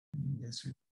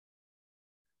industry.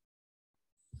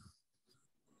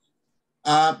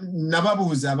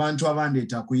 Nababuuza abantu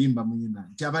abandeeta kuyimba muyima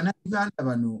nti Abannayuganda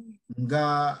bano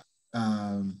nga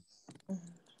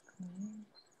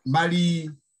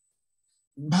bali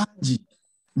bangi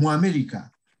mu America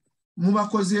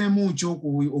mubakozeemu ki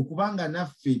okubanga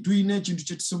naffe tulina ekintu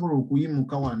kye tusobola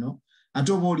okuyimuka wano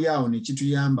ate oba oli awo ne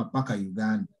kituyamba paka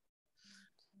Uganda.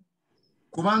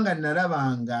 Kubanga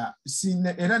nalabanga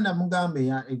era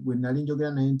namugamba gwe nali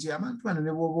njogera naye nti abantu bano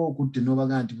ne bwoba okutte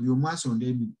n'obaga nti buli omu asonda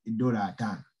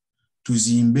 $5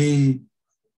 tuzimbe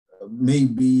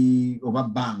maybe oba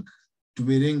bank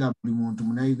tubeere nga buli muntu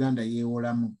Munnayuganda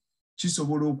yeewolamu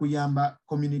kisobola okuyamba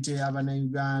community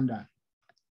y'Abannayuganda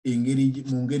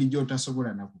mu ngeri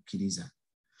gy'otasobola nakukkiriza.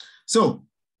 So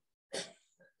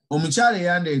omukyala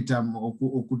yandeeta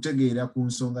okutegeera ku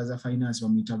nsonga za finance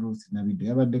bamuyita Ruth Nabido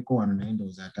yabaddeko wano naye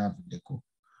ndowooza ataavuddeko.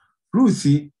 Ruth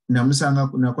namusanga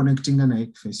na connectinga naye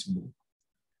ku Facebook.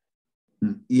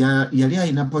 Yali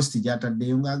alina post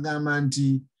gy'ataddeyo ng'agamba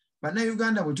nti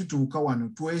Bannayuganda bwe tutuuka wano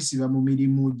twesiba mu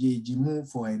mirimu gye gimu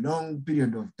for a long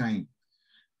period of time.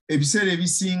 Ebiseera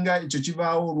ebisinga ekyo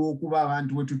kibaawo olw'okuba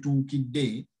abantu bwe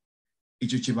tutuukidde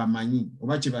ekyo kye bamanyi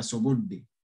oba kye basobodde.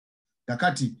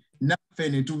 Kakati naffe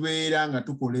ne tubeera nga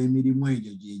tukola emirimu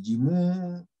egyo gye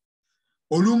gimu.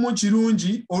 Olumu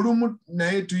kirungi, olumu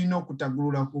naye tulina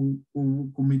okutagulula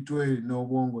ku mitwe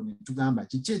n'obwongo ne tugamba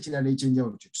kiki ekirala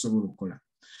ekyenjawulo kye tusobola okukola.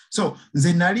 So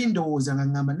nze nali ndowooza nga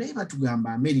ngamba naye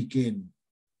batugamba America eno,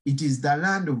 it is the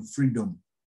land of freedom.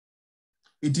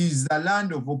 It is the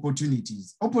land of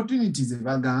opportunities. Opportunities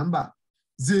bagamba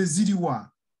ze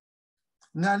ziriwa.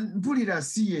 Nga mpulira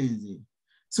si yenze.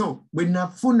 So when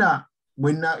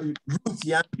Ruth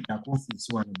yandika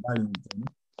office wano Darlington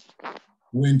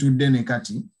wentudde ne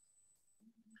kati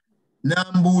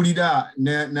nambuulira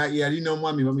yali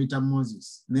n'omwami bamuyita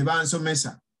Moses ne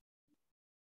bansomesa.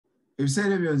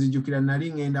 Ebiseera ebyo nzijjukira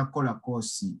nali ngenda kukola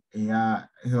koosi eya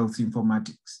health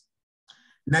informatics.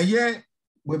 Naye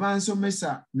bwe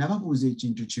bansomesa nababuuza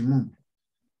ekintu kimu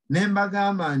ne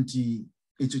mbagamba nti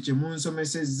ekyo kye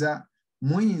munsomesezza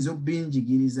muyinza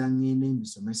obbinjigiriza ngende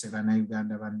mbisomese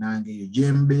Bannayuganda bannange eyo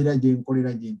gye mbeera gye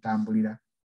nkolera gye ntambulira.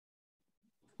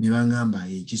 Ne bangamba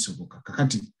ekisoboka.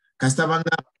 Kakati kasita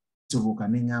bangamba kisoboka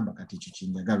ne ngamba kati ekyo kye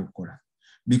njagala okukola.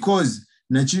 Because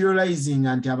nakirealizing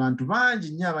nti abantu bangi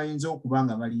nnyo abayinza okuba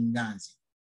nga balinga nze.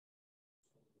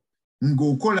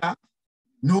 Ng'okola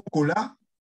n'okola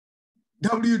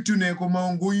W2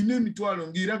 n'ekomawo ng'olina emitwalo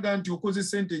ng'eraga nti okoze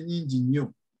ssente nnyingi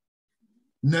nnyo.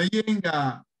 Naye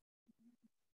nga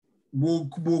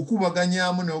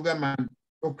bw'okubaganyaamu n'ogamba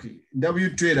okay,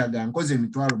 W2 eraga nkoze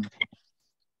emitwalo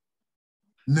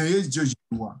naye ekyo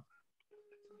kiruwa.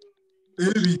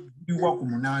 Ebiriwa ku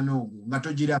munaana ogwo nga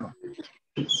togiraba.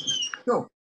 So,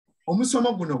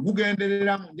 omusomo guno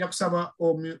gugenderera nja kusaba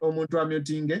omuntu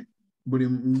amyutinge buli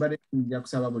mbale nja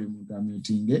kusaba buli muntu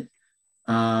amyutinge.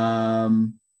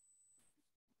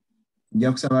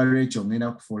 Nja kusaba Rachel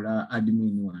ngenda kufuula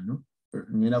admin wano,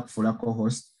 ngenda kufuula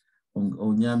co-host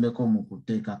onyambeko mu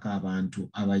kuteekako abantu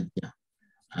abajja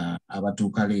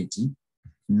abatuuka leeti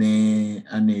ne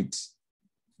Anet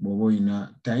bw'oba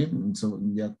olina time so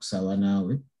nja kusaba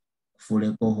naawe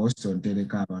kufuule co-host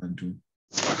ontereko abantu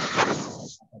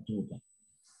abatuuka.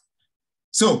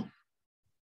 So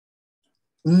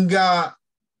nga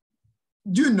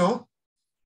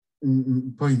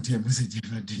point embuzi gye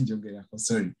mbadde njogerako,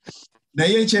 sorry.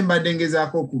 Naye kye mbadde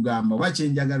ngezaako okugamba oba kye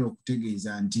njagala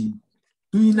okutegeeza nti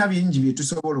tulina bingi bye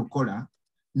tusobola okukola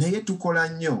naye tukola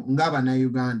nnyo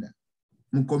ng'Abannayuganda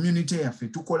mu community yaffe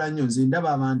tukola nnyo. Nze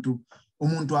ndaba abantu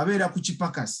omuntu abeera ku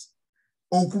kipakasi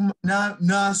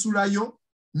n'asulayo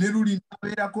ne luli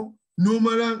n'abeerako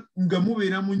n'omala nga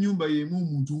mubeera mu nnyumba y'emu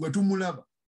omuntu nga tumulaba.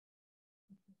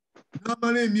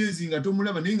 N'amala emyezi nga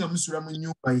tomulaba naye nga musula mu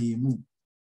nnyumba y'emu.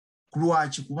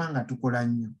 Lwaki? Kubanga tukola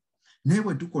nnyo. Naye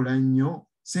bwe tukola nnyo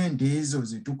ssente ezo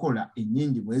ze tukola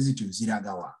ennyingi bwe zityo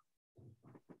ziragawa.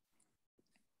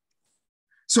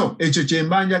 So ekyo kye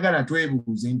mba njagala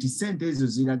twebuuze nti ssente ezo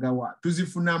ziragawa,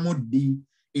 tuzifunamu ddi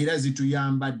era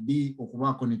zituyamba ddi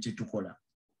okubaako ne kye tukola.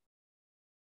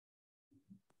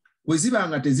 Bwe ziba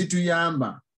nga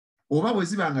tezituyamba oba bwe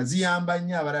ziba nga ziyamba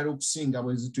nnyo abalala okusinga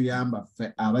bwe zituyamba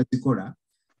ffe abazikola,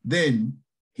 then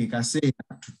ke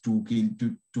kaseera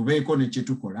tubeeko ne kye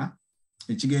tukola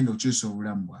ekigenda okyusa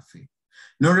obulamu bwaffe.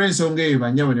 N'olw'ensonga eyo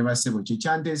banyabo ne bassebo kye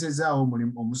kyanteesezaawo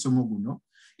omusomo guno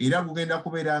era gugenda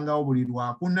kubeerangawo buli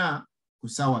Lwakuna ku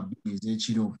ssaawa 2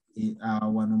 ez'ekiro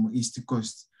wano mu East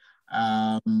Coast.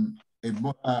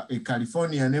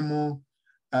 California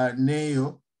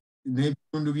neyo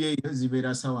n'ebitundu byeyo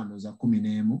zibeera ssaawa za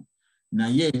 11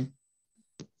 naye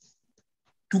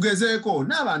tugezeeko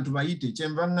n'abantu bayite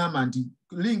kyenva ngamba nti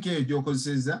link eyo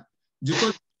gy'okozesezza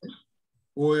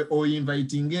o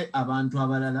inviting abantu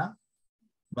abalala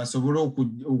basobole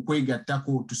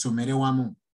okwegattako tusomere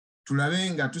wamu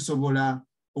tulabe nga tusobola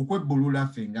okwebbulula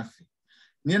ffe nga ffe.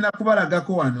 Ngenda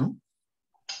kubalagako wano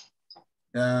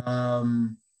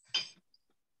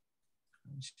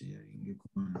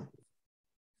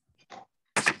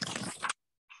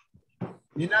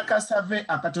nina akasave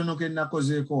akatono ke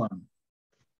nakozeeko wano.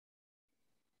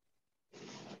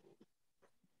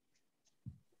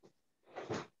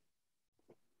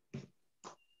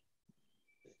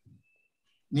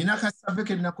 Nina kasave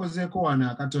ke nakozeeko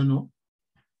wano akatono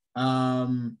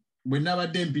bwe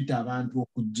nabadde mpita abantu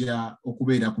okujja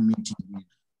okubeera ku meeting.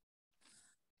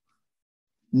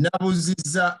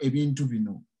 Nabuzizza ebintu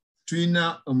bino.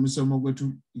 Tulina omusomo gwe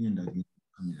tulina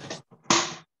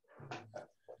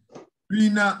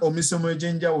omisomo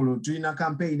egy'enjawulo. Tulina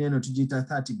campaign eno tugiyita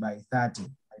 30 by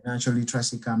 30 financial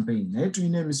literacy campaign. Naye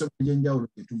tulina emisomo egy'enjawulo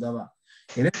gye tugaba.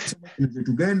 Era emisomo gino gye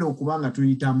tugenda okuba nga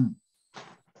tuyitamu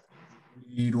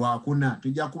Lwakuna.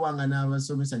 Tujja kubanga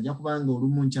n'abasomesa, ajja kubanga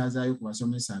olumu nkyazaayo ku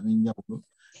basomesa ab'enjawulo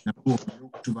nabo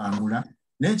okutubangula.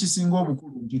 Naye ekisinga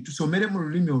obukulu nti tusomere mu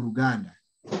lulimi Oluganda.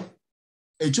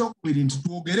 Ekyokubiri nti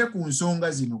twogere ku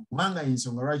nsonga zino kubanga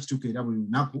ensonga lwaki tukeera buli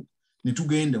lunaku ne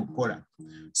tugenda okukola.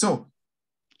 So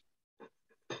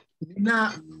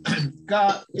nina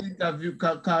ka interview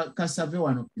ka survey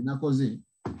wano ke nakoze.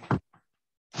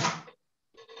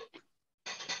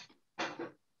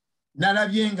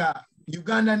 Nalabye nga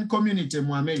Ugandan community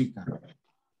mu America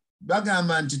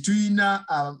bagamba nti tuyina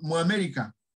mu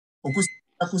America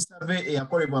okusinga ku survey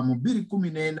eyakolebwa mu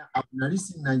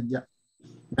 2014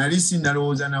 nali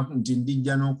sinalowooza nti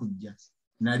ndijja n'okujja.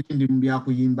 Nali ndi mu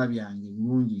byakuyimba byange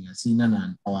bulungi nga sirina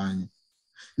nantawaanya.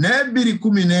 Naye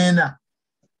 2014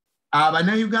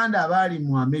 Abannayuganda abaali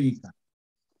mu America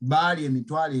baali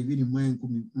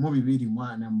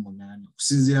 22,248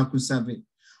 okusinziira ku survey.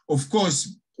 Of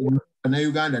course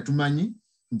Abannayuganda tumanyi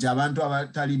nti abantu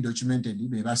abatali documented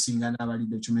be basinga n'abali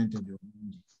documented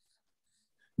obulungi.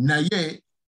 Naye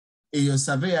eyo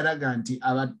survey yalaga nti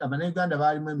Abannayuganda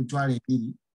baalimu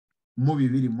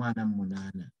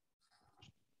 22,248.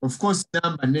 Of course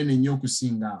namba nene nnyo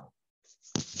okusinga awo.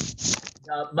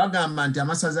 Bagamba nti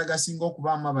amasaza gasinga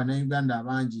okubaamu Abannayuganda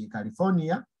abangi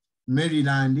California,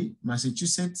 Maryland,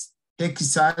 Massachusetts,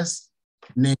 Texas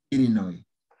ne Illinois.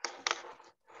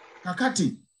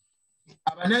 Kakati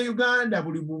Abannayuganda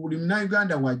buli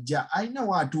Munnayuganda wajja alina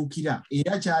waatuukira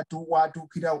era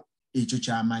waatuukira ekyo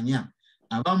ky'amanya.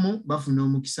 Abamu bafuna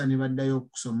omukisa ne baddayo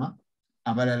okusoma,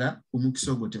 abalala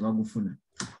omukisa ogwo tebagufuna.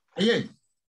 Aye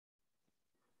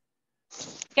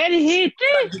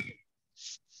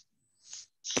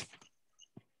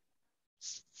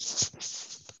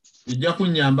ijja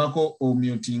kunnyambako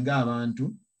omyutinga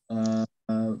abantu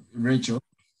Rachel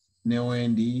ne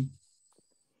Wendy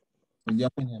ojja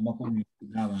kunnyambako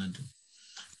omyutinga abantu.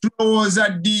 Tulowooza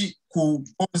ddi ku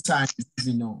concerns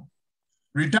zino?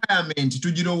 Retirement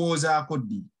tugirowoozaako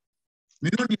ddi?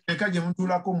 Mirundi mmeka gye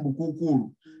mutuulako mu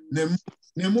bukuukuulu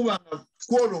ne muba nga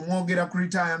kwolwo mwogera ku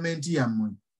retirement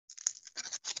yammwe?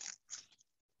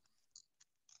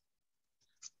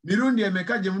 Mirundi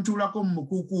emeka gye mutuulako mu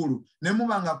bukuukuulu ne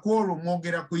muba nga kwolwo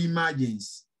mwogera ku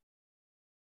emergency?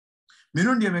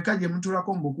 Mirundi emeka gye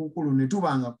mutuulako mu bukuukuulu ne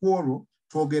tuba nga kwolwo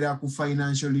twogera ku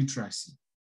financial literacy?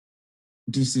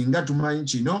 Nti singa tumanyi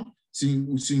kino,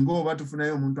 singa oba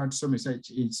tufunayo omuntu atusomesa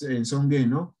ensonga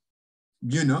eno,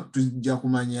 tujja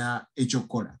kumanya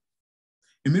ekyokukola.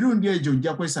 Emirundi egyo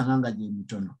ojja kwesanga nga gye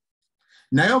mitono.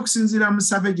 Naye okusinziira mu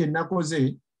survey gye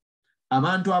nakoze,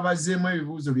 abantu abazzeemu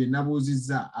ebibuuzo bye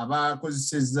nabuuzizza,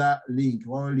 abakozesezza link,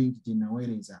 waliwo link gye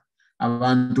naweereza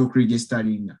abantu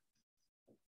okuregisteringa,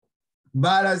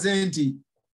 baalaze nti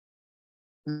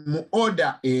mu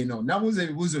order eno nabuuza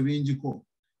ebibuuzo bingiko,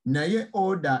 naye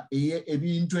order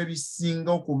ebintu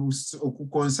ebisinga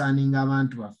okukonsaninga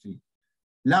abantu baffe,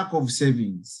 lack of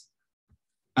savings.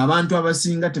 Abantu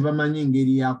abasinga tebamanyi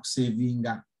engeri ya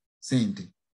kusavinga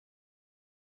sente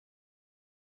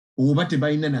oba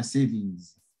tebalina na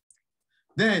savings.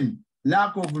 Then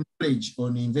lack of knowledge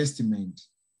on investment.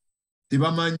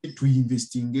 Tebamanyi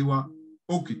tuinvestingewa.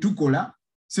 Okay, tukola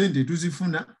sente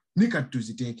tuzifuna nika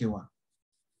tuzitekewa.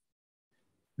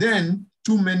 Then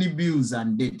too many bills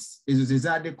and debts. Ezo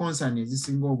zezade concern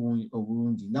ezisinga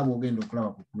obulungi nga bwogenda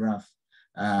okulaba ku graph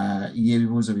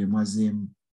y'ebibuuzo bye mwazeemu.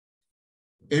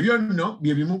 Ebyo nno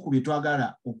bye bimu ku bye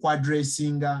twagala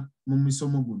okwadressinga mu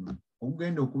misomo guno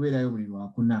okugenda okubeerayo buli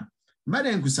Lwakuna.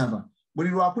 Mbadde nkusaba buli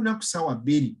Lwakuna ku ssaawa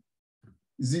 2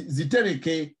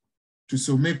 zitereke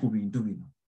tusome ku bintu bino.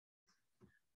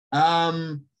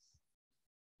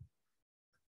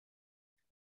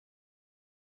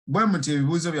 Bwe muti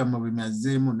ebibuuzo byammwe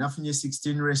bimazzeemu nafunye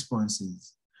 16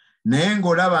 responses. Naye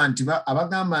ng'olaba nti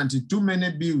abagamba nti too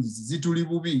many bills zituli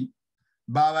bubi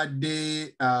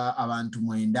babadde abantu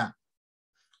 9.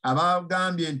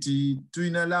 Abagambye nti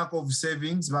tulina lack of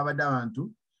savings babadde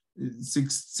abantu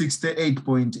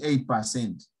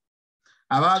 68.8%.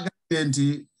 Abagambye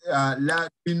nti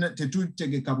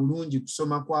tetutegeka bulungi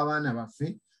kusoma kw'abaana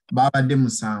baffe babadde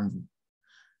 7.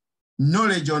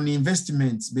 Knowledge on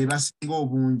investments be basinga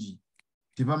obungi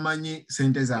tebamanyi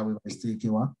sente zaabwe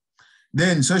baziteekewa.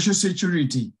 Then social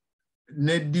security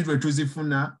neddi lwe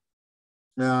tuzifuna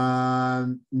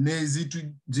ne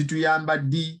zituyamba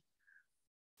ddi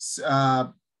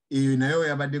eyo nayo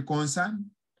yabadde concern.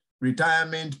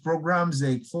 Retirement programs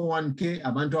like 401k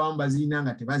abantu abamu bazirina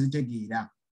nga tebazitegeera.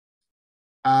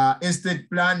 Estate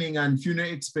planning and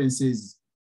funeral expenses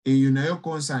eyo nayo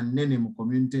concern nene mu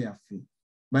community yaffe.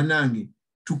 Banange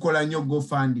tukola nnyo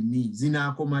GoFundMe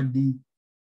zinaakoma ddi?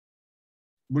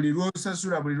 Buli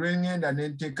lw'osasula buli lw'engenda ne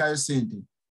nteekayo sente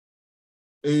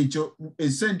ekyo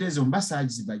esente ezo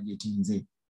mbasaagi zibajjetinze.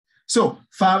 So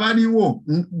fe abaliwo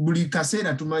buli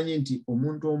kaseera tumanye nti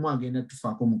omuntu omu agenda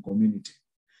tufaako mu community.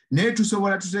 Naye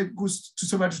tusobola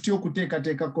tutya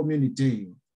okuteekateeka community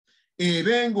eyo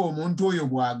ebe ng'omuntu oyo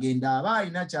bw'agenda aba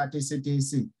alina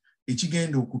kyateeseteese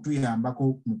ekigenda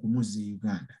okutuyambako mu kumuzza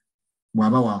Uganda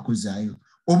bw'aba waakuzaayo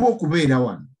oba okubeera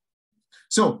wano.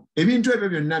 So ebintu ebyo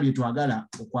byonna bye twagala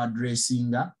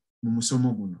okwadressinga mu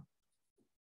musomo guno.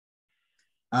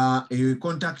 Eyo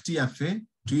contact yaffe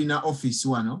tulina office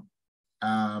wano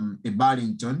e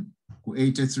Burlington ku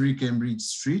 83 Cambridge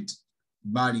Street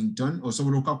Burlington.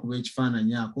 Osobola okukuba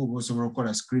ekifaananyi ako oba osobola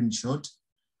okukola screenshot.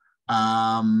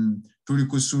 Tuli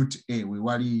ku suite we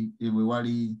wali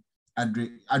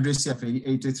address yaffe eri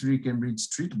 83 Cambridge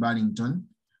Street Burlington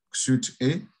ku suite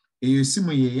eyo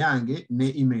esimu ye yange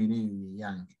ne email eyo ye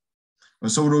yange.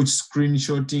 Osobola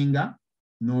okiscreenshotinga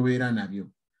n'obeera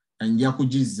nabyo nja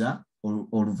kugizza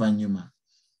oluvannyuma.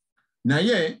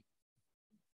 Naye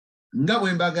nga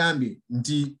bwe mbagambye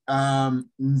nti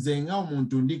nze nga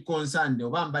omuntu ndi concerned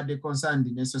oba mbadde concerned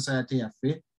ne society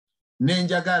yaffe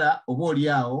nenjagala oba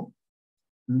oliawo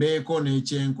mbeeko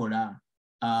n'ekyenkola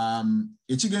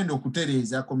ekigenda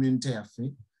okutereeza community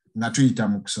yaffe nga tuyita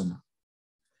mu kusoma.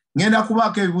 Ngenda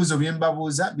kubaako ebibuuzo bye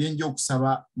mbabuuza byenja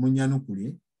okusaba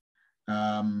munnyanukule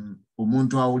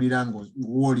omuntu awulira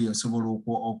ng'oli osobola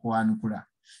okwanukula.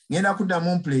 Ngenda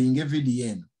kuddamu mplaying video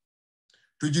eno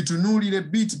tugitunuulire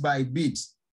bit by bit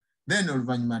then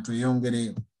oluvannyuma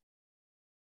tweyongereyo.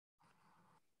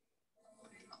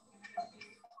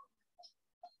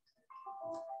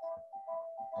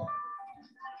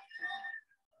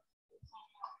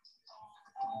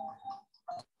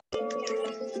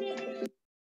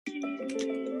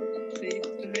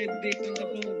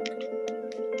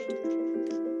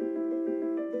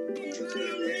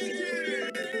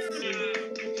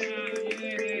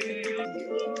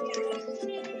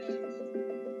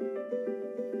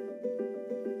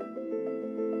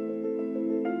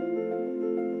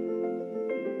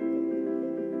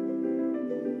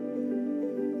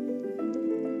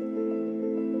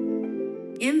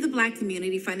 In the Black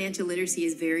community, financial literacy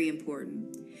is very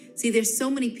important. See, there's so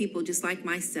many people just like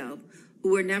myself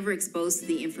who were never exposed to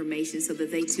the information so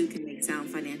that they too can make sound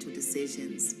financial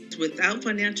decisions. Without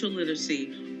financial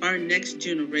literacy, our next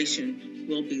generation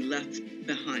will be left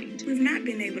behind. We've not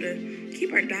been able to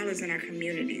keep our dollars in our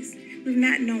communities. We've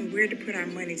not known where to put our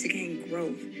money to gain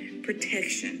growth,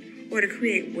 protection, or to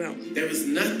create wealth. There was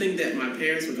nothing that my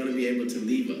parents were going to be able to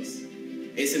leave us.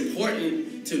 It's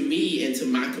important to me and to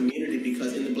my community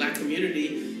because in the Black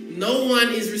community, no one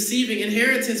is receiving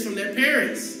inheritance from their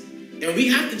parents. And we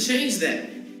have to change that.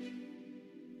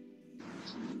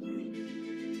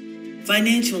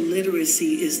 Financial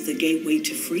literacy is the gateway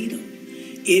to freedom.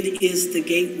 It is the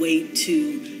gateway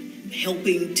to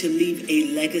helping to leave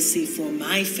a legacy for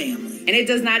my family. And it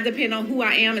does not depend on who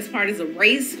I am as part of a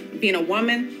race, being a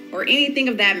woman, or anything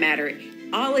of that matter.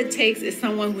 All it takes is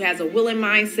someone who has a willing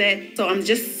mindset. So I'm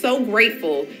just so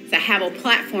grateful to have a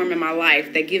platform in my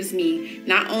life that gives me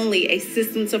not only a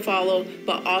system to follow,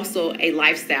 but also a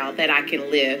lifestyle that I can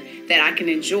live, that I can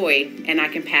enjoy, and I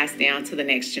can pass down to the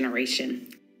next generation.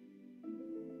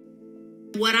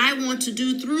 What I want to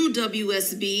do through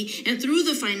WSB and through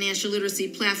the financial literacy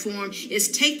platform is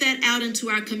take that out into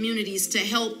our communities to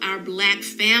help our Black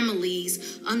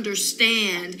families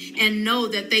understand and know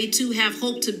that they too have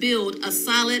hope to build a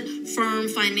solid, firm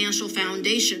financial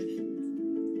foundation.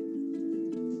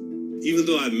 Even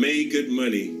though I made good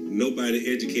money,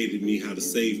 nobody educated me how to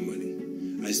save money.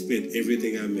 I spent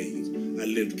everything I made. I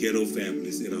lived ghetto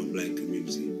fabulous in our black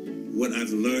community. What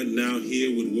I've learned now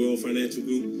here with World Financial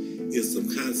Group is some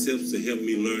concepts to help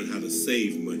me learn how to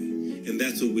save money. And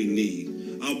that's what we need.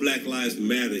 Our black lives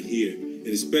matter here, and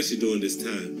especially during this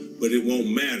time, but it won't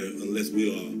matter unless we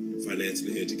are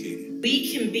financially educated.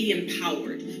 We can be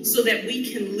empowered so that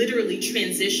we can literally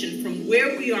transition from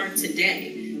where we are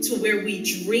today to where we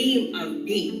dream of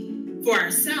being for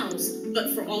ourselves,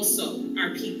 but for also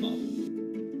our people.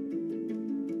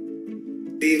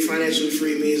 Being financially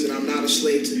free means that I'm not a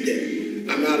slave to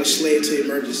debt. I'm not a slave to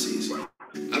emergencies.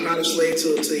 I'm not a slave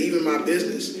to even my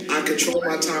business. I control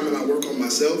my time and I work on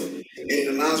myself, and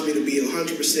it allows me to be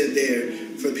 100% there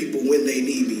for people when they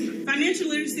need me. Financial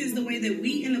literacy is the way that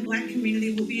we in the Black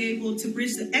community will be able to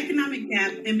bridge the economic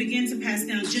gap and begin to pass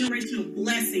down generational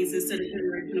blessings instead of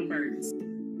generational burdens.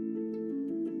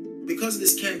 Because of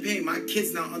this campaign, my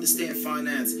kids now understand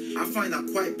finance. I find that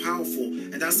quite powerful,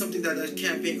 and that's something that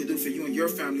campaign could do for you and your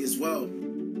family as well.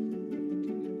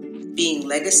 Being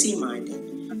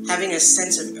legacy-minded, having a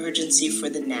sense of urgency for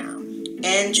the now,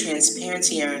 and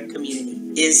transparency in our community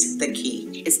is the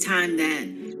key. It's time that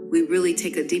we really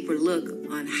take a deeper look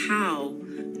on how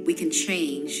we can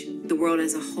change the world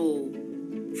as a whole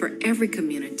for every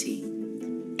community.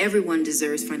 Everyone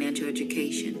deserves financial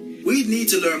education. We need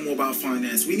to learn more about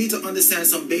finance. We need to understand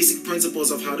some basic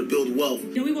principles of how to build wealth.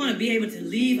 We want to be able to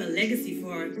leave a legacy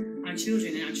for our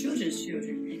children and our children's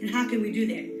children. And how can we do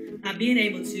that? By being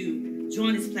able to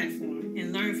join this platform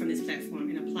and learn from this platform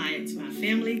and apply it to our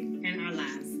family and our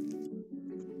lives.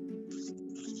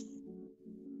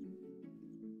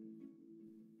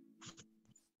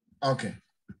 Okay.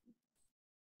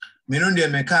 Mirundi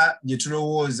emeka gye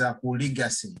tulowooza ku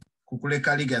legacy,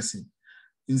 kukuleka legacy.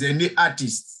 Nze ndi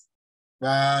artist.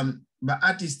 Ba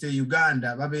artist e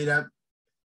Uganda babeera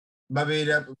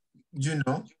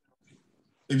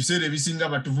ebiseera ebisinga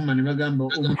batuvuma ne bagamba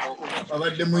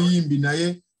abadde muyimbi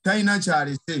naye talina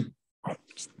kyalese.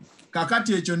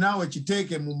 Kakati ekyo naawe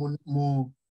kiteeke mu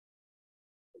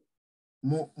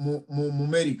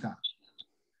America.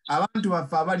 Abantu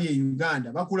baffe abali e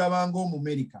Uganda bakulabanga mu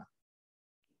America.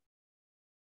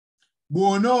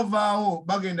 Bw'onoovaawo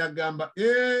bagenda gamba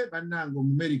bannange mu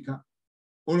America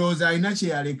olowooza alina kye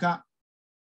yaleka.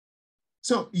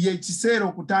 So ye kiseera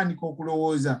okutandika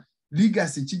okulowooza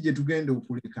legacy ki gye tugenda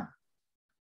okuleka.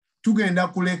 Tugenda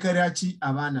kulekera ki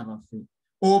abaana baffe?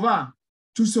 Oba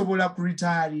tusobola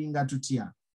kuritaringa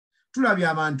tutya? Tulabye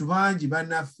abantu bangi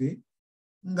bannaffe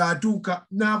ng'atuuka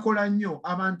n'akola nnyo.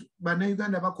 Abantu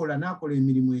bannayuganda n'akola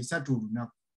emirimu 3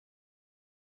 olunaku.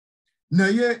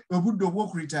 Naye obudde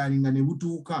obw'okuritaringa ne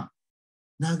butuuka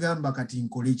n'agamba kati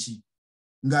nkole ki?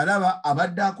 Ng'alaba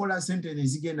abadde akola sente ne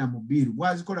zigenda mu biiru,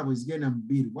 bw'azikola bwe zigenda mu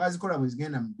biiru, bw'azikola bwe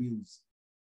zigenda mu bills.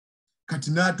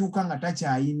 Kati n'atuuka nga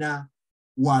takyayina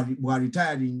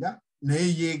bw'aritaringa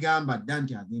naye yeegamba dda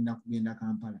nti agenda kugenda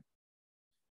Kampala.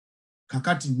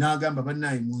 Kakati n'agamba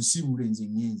bannaye munsiibule nze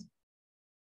ngenze.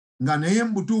 Nga naye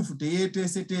mu butuufu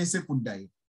teyeeteeseteese kuddayo.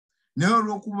 Naye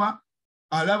olw'okuba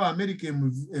alaba America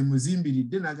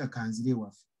emuzimbiridde n'agakanzira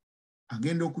ewaffe.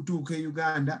 Agenda okutuuka e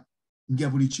Uganda nga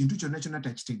buli kintu kyonna kyonna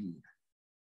takitegeera.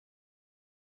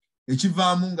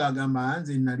 Ekivaamu ng'agamba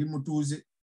nze nali mutuuze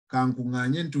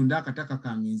kankuŋŋaanye ntunda akataka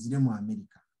kange nzire mu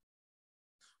America.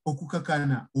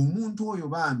 Okukakana omuntu oyo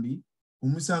bambi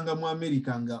omusanga mu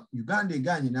America nga Uganda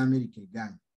egaanye n'America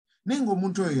egaanye. Naye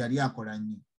ng'omuntu oyo yali akola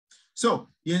nnyo.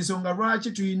 So yensonga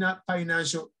lwaki tulina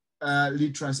financial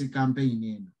literacy campaign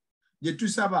eno. Gye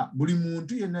tusaba buli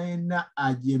muntu yenna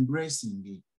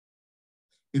agyembracing.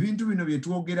 Ebintu bino bye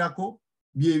twogerako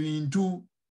bye bintu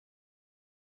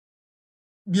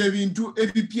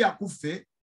ebipya kuffe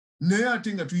naye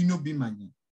ate nga tulina obimanya.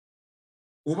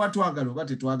 Oba twagala oba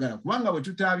tetwagala. Kubanga bwe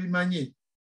tutabimanye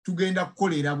tugenda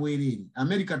kukolera bwereere.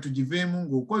 America tugiveemu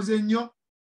ng'okoze nnyo,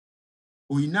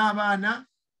 oyina abaana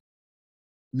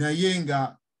naye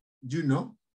nga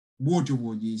bw'otyo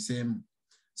bw'ogiyiseemu.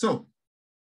 So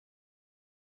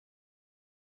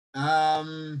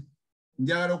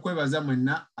njagala okwebaza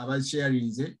mwenna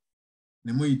abasharinze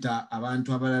ne muyita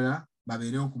abantu abalala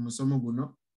babeerewo ku musomo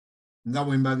guno. Nga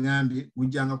bwe mbagambye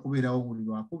gujjanga kubeerawo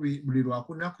buli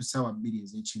lwakuna ku ssaawa 2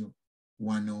 ez'ekiro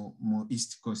wano mu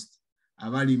East Coast.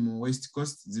 Abali mu West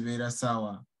Coast zibeera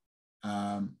ssaawa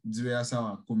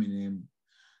 11.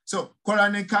 So kola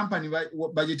ne company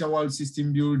bagita World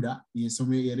System Builder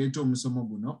yereeta omusomo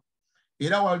guno.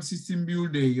 Era World System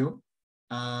Builder eyo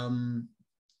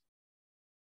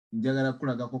njagala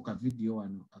kulagako ka video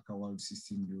wano aka World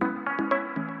System Builder.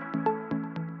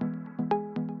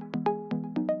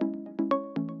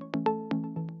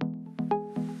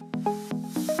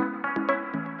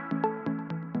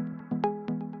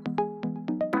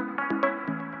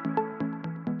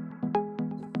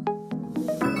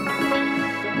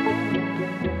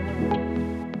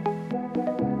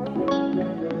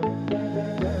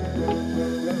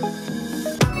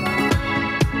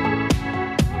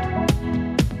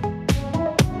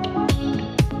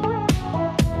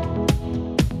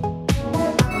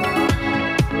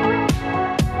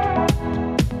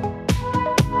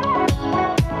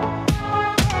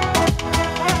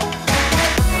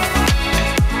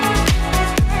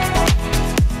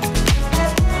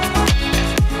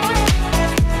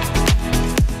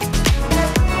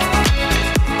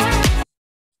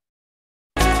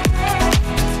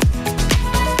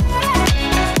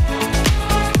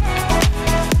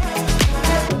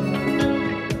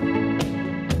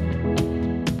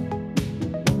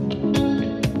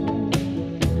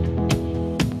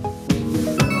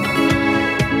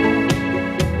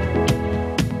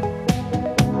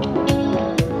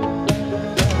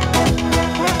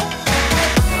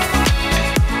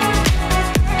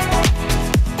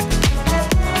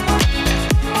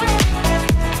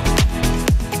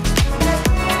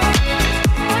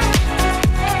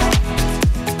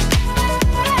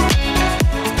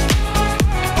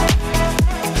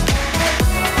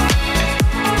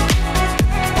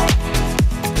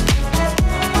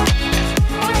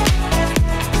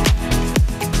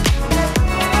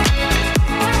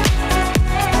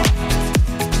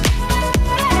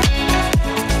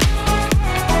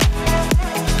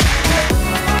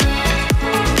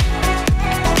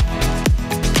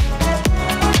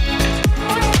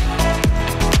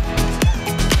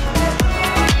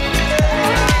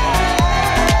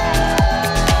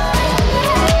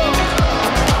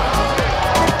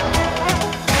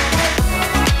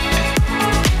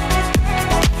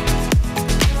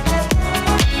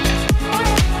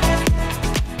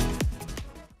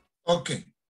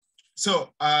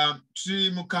 So tuli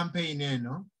mu campaign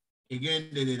eno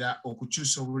egenderera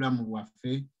okukyusa obulamu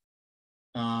bwaffe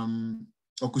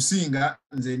okusinga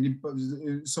nze ndi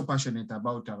so passionate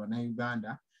about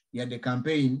Uganda yadde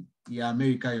campaign ya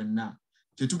America yonna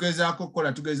tetugezaako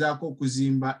kukola tugezaako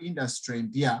okuzimba industry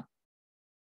empya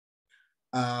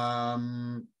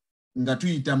nga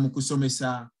tuyita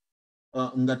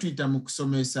mu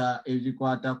kusomesa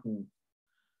ebikwata ku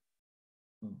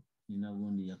nina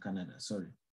gundi ya Canada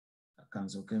sorry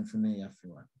akanzo kenfune yaffe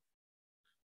wano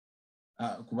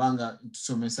kubanga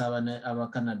tusomesa aba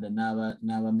Canada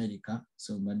n'aba America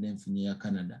so mbadde nfunye ya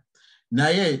Canada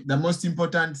naye the most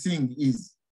important thing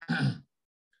is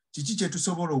kiki kye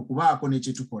tusobola okubaako ne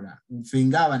kye tukola nfe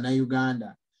ng'aba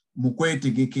Uganda mu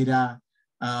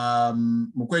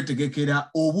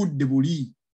kwetegekera obudde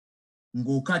buli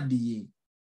ng'okaddiye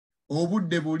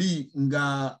obudde buli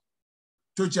nga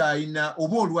tokyayina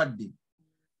oba olwadde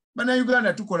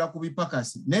Uganda tukola ku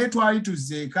bipakasi naye twali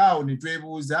tuzzeekaawo ne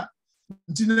twebuuza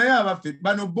nti naye abaffe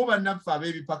bano bo bannaffe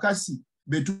ab'ebipakasi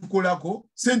betukolako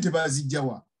sente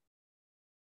bazijjawa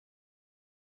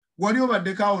wali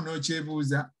obaddekaawo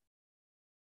n'okyebuuza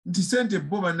nti sente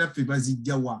bo bannaffe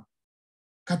bazijjawa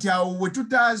kati awo we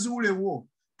tutaazuulewo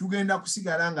tugenda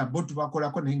kusigala nga bo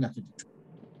tubakolako naye nga fetutu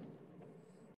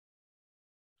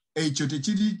ekyo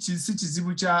tekiri si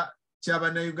kizibu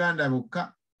ky'Abannayuganda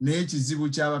bokka naye kizibu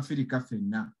ky'Abafirika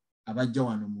ffenna abajja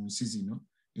wano mu nsi zino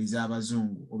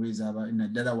ez'abazungu oba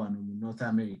naddala wano mu North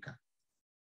America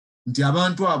nti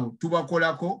abantu abo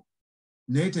tubakolako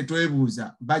naye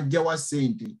tetwebuuza bajja wa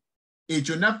ssente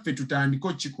ekyo naffe tutandika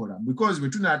okikola because bwe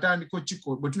tunaatandika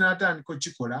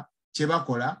okikola kye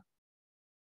bakola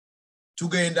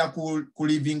tugenda ku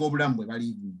living obulamu bwe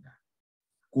balivinga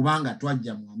kubanga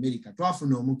twajja mu America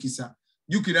twafuna omukisa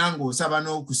jjukira ng'osaba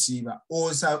n'okusiiba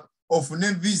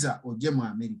ofune visa ojje mu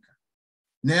America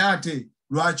naye ate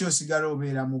lwaki osigala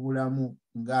obeera mu bulamu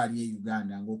ng'ali e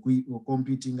Uganda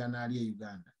ng'ocompetinga n'ali e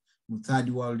Uganda mu third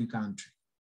world country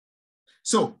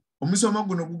so omusomo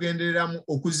guno gugendereramu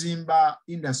okuzimba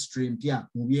industry empya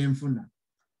mu byenfuna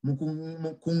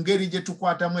ku ngeri gye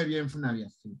tukwatamu ebyenfuna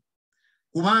byaffe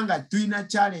kubanga tulina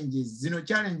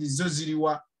challenges zo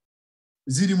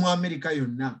ziri mu America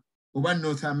yonna oba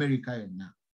North America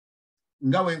yonna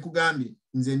nga bwe nkugambye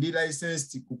nze ndi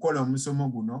licensed kukola omusomo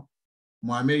guno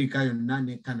mu America yonna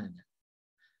ne Canada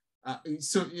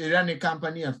so era ne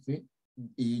company yaffe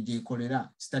gyekolera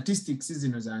statistics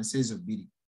zino za nsi ezo bbiri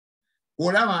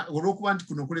olaba olw'okuba nti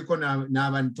kuno kuliko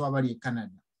n'abantu abali e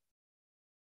Canada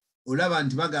olaba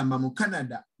nti bagamba mu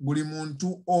Canada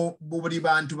buli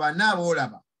bantu bana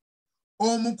boolaba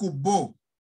omu ku bo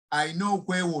alina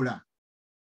okwewola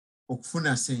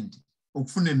okufuna sente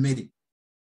okufuna emmere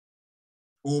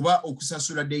oba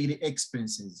okusasula daily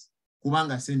expenses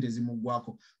kubanga sente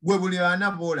zimuggwako gwe buli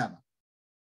bana boolaba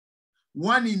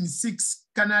 1 in 6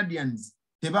 Canadians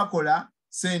tebakola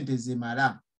sente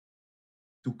zimala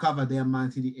to cover their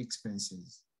monthly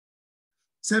expenses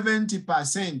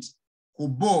 70% ku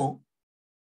bo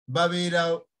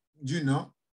babeera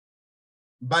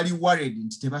bali worried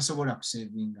nti tebasobola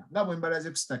kusavinga nga bwe mbalaze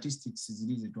ku statistics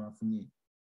ziri ze twafunye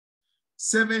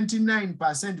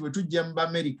 79% we tujja mu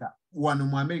America wano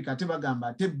mu America tebagamba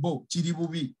ate bo kiri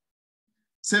bubi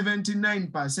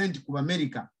 79% ku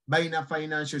America balina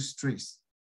financial stress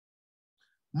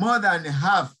more than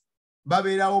half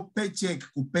babeerawo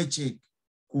paycheck ku paycheck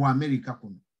ku America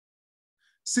kuno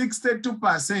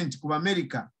 62% ku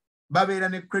America babeera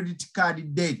ne credit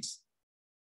card debt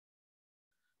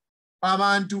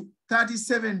abantu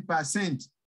 37%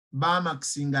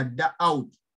 bamakisinga dda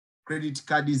out credit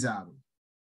card zaabwe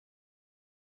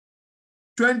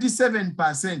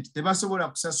 27% tebasobola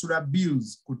kusasula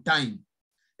bills ku time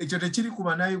ekyo tekiri ku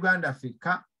Bannayuganda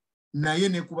fekka naye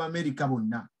ne ku America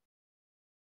bonna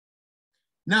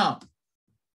now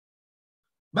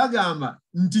bagamba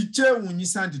nti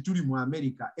kyewuunyisa nti tuli mu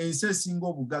America ensi esinga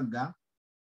obugagga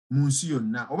mu nsi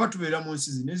yonna oba tubeera mu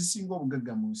nsi zino ezisinga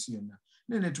obugagga mu nsi yonna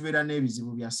nene tubeera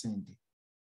n'ebizibu bya sente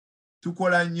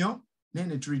tukola nnyo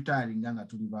nene turitaringa nga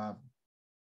tuli baavu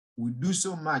we do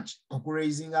so much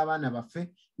okuraising abaana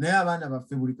baffe naye abaana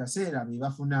baffe buli kaseera be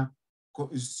bafuna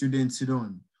student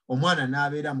loan omwana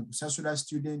n'abeera mu kusasula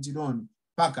student loan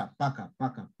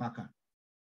paka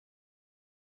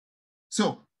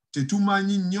so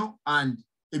tetumanyi nnyo and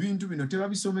ebintu bino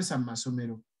tebabisomesa mu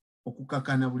masomero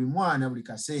okukakana buli mwana buli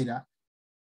kaseera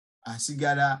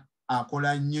asigala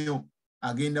akola nnyo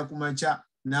agenda ku makya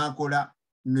n'akola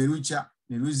ne lukya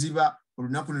ne luziba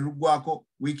olunaku ne luggwako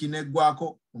wiiki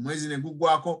neggwako omwezi ne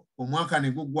guggwako omwaka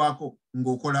ne guggwako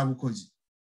ng'okola bukozi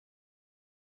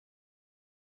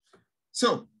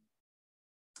so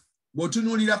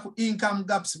bw'otunuulira ku income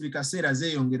gaps buli kaseera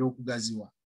zeeyongera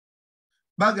okugaziwa.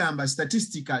 Bagamba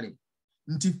statistically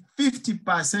nti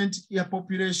 50% ya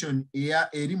population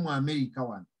eri mu America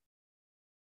wano.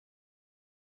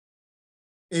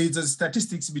 Ezo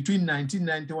statistics between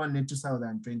 1991 ne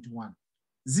 2021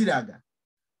 ziraga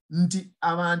nti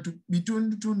abantu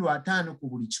bitundu 5 ku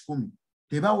buli 100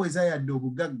 tebaweza yadde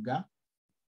obugagga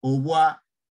obwa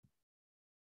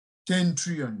 10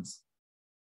 trillions.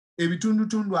 Ebitundu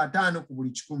 5 ku buli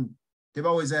 100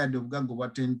 tebaweza yadde obugagga obwa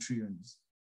 10 trillions.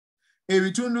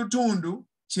 Ebitundu 9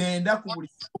 ku buli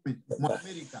 10 mu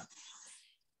America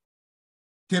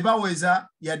tebaweza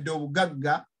yadde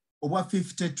obugagga obwa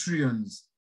 50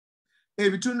 trillions.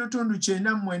 Ebitundu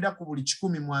 9 ku buli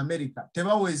 10 mu America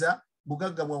tebaweza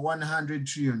bugagga bwa 100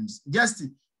 trillions. Just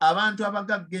abantu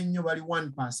abagagga ennyo bali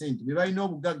 1% be balina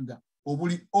obugagga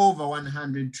obuli over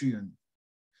 100 trillion.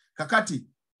 Kakati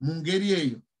mu ngeri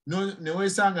eyo ne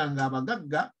weesanga nga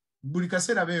abagagga buli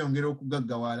kaseera beeyongera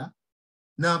okugaggawala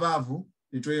n'abaavu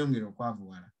ne tweyongera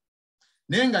okwavuwala.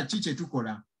 Naye nga ki kye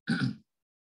tukola?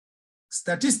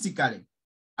 Statistically,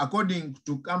 according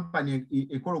to company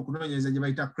ekola okunoonyereza gye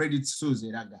bayita Credit Suisse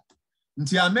eraga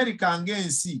nti America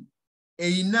ng'ensi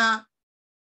eyina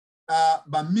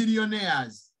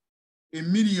ba-millionaires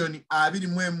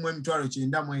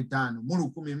 2,195,000 mu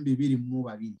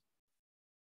 1202.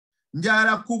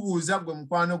 Njala kubuuza gwe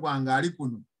mukwano gwange ali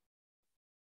kuno.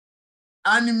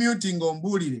 Unmuting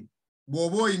ombuulire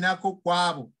bw'oba oyinako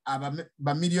kwabo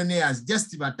ba-millionaires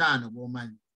just 5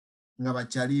 bw'omanyi nga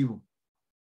bakyaliibo.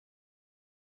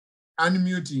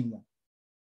 Unmuting.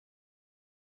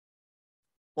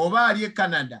 Oba ali e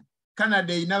Canada.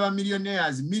 Canada eyina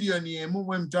ba-millionaires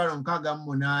 1,168,000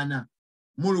 mu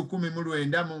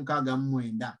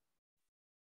 1969.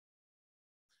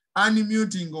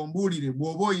 Unmuting ombuulire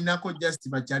bw'oba oyinako just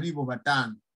bakyaliibo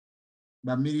 5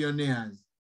 ba-millionaires.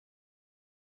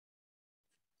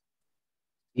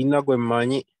 Ina gwe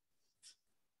mmanyi.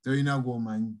 Toyina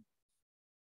gw'omanyi.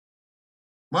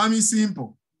 Mwami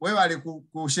Simple, weebale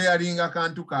ku sharinga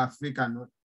kantu kaffe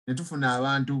kano ne tufuna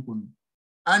abantu kuno.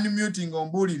 Unmuting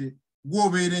ombuulire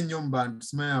gw'obeera ennyo mu bantu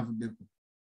simanyi avuddeko.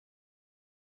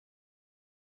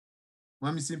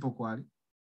 Mwami Simple kwali.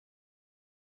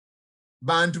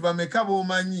 Bantu bameka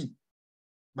b'omanyi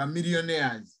ba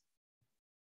millionaires.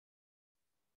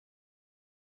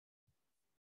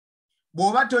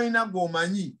 Bw'oba toyina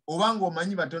gw'omanyi oba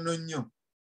ng'omanyi batono nnyo,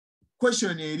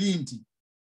 question eri nti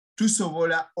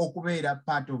tusobola okubeera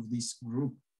part of this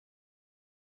group.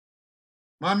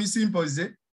 Mwami Simple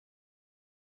ze?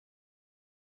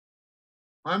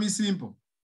 Mwami Simple?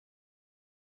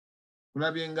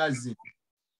 Kulabye ngazze.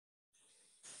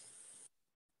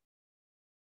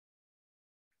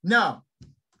 Now,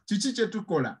 kiki kye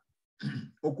tukola?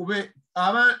 Okube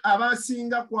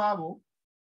abasinga kwabo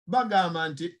bagamba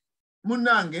nti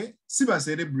munnange si ba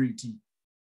celebrity.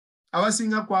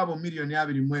 Abasinga kwabo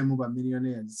 2,1 ba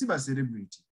millionaires si ba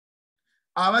celebrity.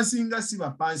 Abasinga si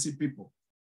ba fancy people.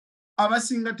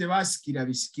 Abasinga tebasikira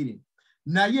bisikire.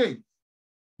 Naye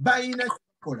bayina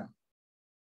kikola.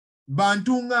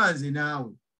 Bantu nganze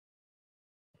naawe.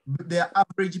 The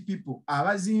average people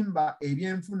abazimba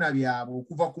ebyenfuna byabwe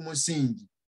okuva ku musingi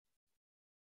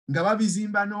nga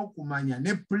babizimba n'okumanya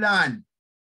ne plan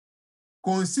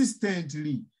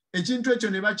consistently ekintu ekyo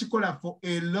ne bakikola for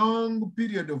a long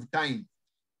period of time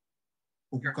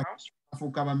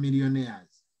okukafuuka ba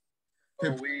millionaires.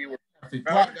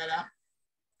 Twagala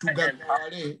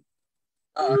tugaggawale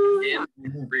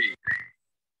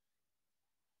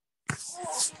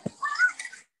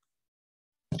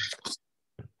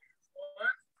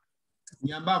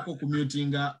nyambako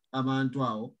kummutinga abantu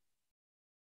awo.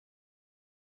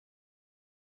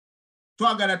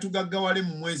 Twagala tugaggawale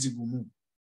mu mwezi gumu.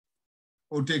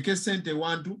 Oteeke sente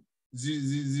wantu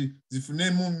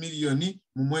zifunemu miliyoni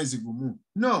mu mwezi gumu.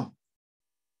 No.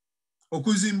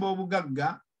 Okuzimba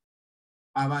obugagga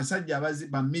abasajja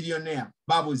ba millionaire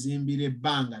babuzimbira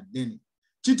ebbanga ddene.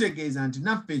 Kitegeeza nti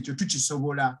naffe ekyo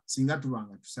tukisobola singa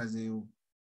tubanga tusazeewo.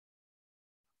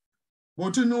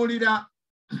 Bw'otunuulira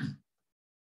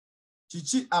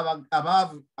kiki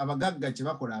abagagga kye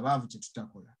bakola abaavu kye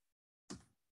tutakola.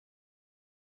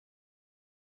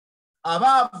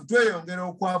 Abaavu tweyongera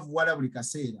okwavuwala buli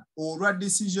kaseera olwa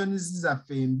decisions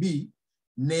zaffe embi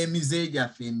n'emize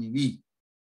gyaffe emibi.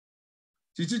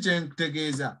 Kiki kye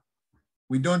nkutegeeza?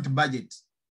 We don't budget.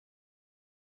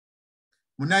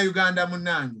 Munnayuganda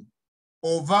munnange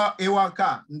ova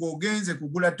ewaka ng'ogenze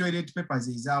kugula toilet papers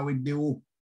ezaaweddewo.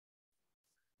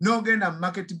 N'ogenda mu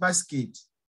market basket.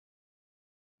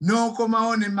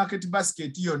 N'okomawo ne market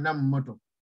basket yonna mu moto.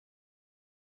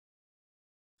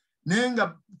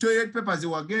 Nenga toilet paper ze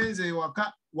wagenze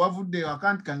waka wavudde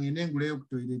wakanti kangende nguleyo ku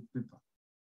toilet paper.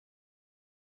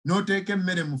 No take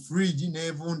mmere mu fridge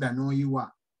nevunda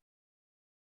noyiwa.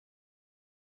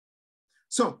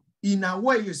 So in a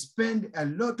way you spend a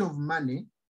lot of money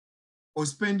or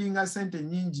spending a sente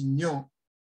nyingi nnyo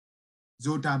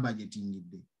zota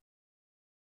budgetingidde.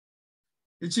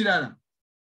 Ekirala,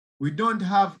 we don't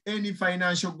have any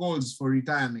financial goals for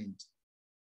retirement,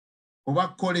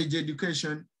 over college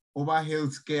education, over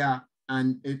healthcare,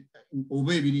 and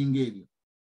over ebiringa ebyo.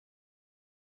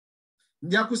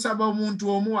 Nja kusaba omuntu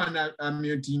omu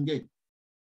amyotinge.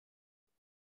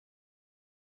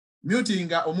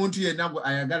 Mutinga omuntu yenna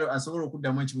ayagala asobola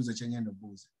okuddamu ekibuuzo kye ngenda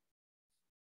okubuuza.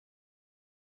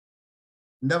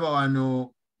 Ndaba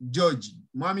wano George.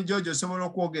 Mwami George osobola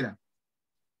okwogera?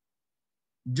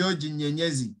 George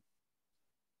Nyenyezi.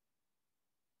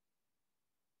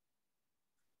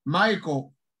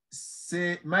 Michael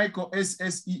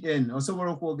SSEN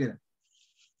osobola okwogera?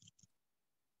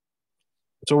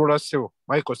 Osobola sebo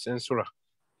Michael Sensula.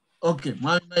 Okay,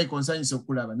 mwami Michael nsanyise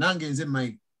okulaba. Nange nze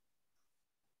Michael.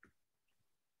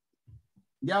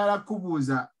 Njagala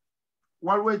kubuuza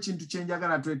waliwo ekintu kye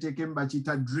njagala tweteekemu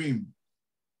bakiyita dream.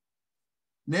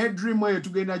 Naye dream eyo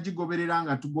tugenda gigoberera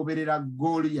nga tugoberera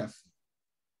goal yaffe.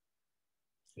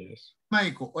 Yes.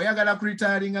 Michael, oyagala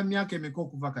kuritayaringa myaka emeka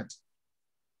okuva kati?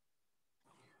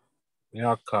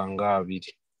 Myaka nga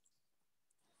 2.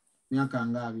 Myaka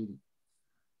nga 2.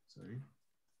 Sorry.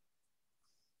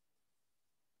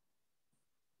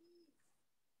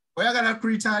 Oyagala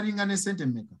kuritayaringa ne sente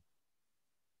mmeka?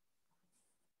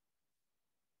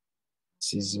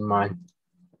 Sizimanyi.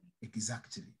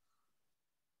 Exactly.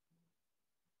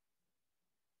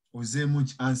 Ozeemu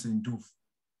answer ntuufu.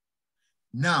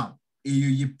 Now, eyo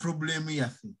ye problem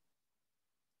yaffe.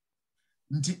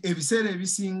 Nti ebiseera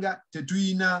ebisinga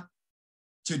tetuyina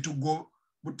kyetugo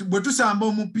bwe tusamba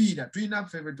omupiira tuyina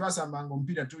ffe bwe twasambanga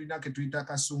omupiira tulina ke tuyita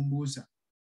kasumbuusa.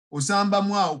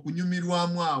 Osambamu awo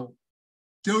kunyumirwamu awo.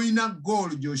 Toyina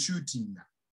goal gy'oshootinga.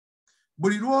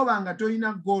 Buli lwoba nga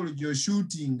toyina goal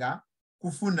gy'oshootinga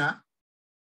kufuna,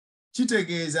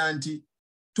 kitegeeza nti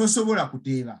tosobola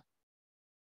kuteeba.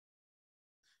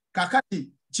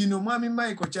 Kakati kino mwami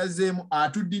Michael kyazzeemu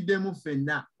atuddiddemu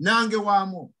ffenna nange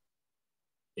waamu.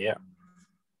 Yeah.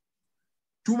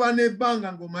 Tuba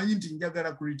n'ebbanga ng'omanyi nti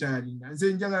njagala kuritayaringa.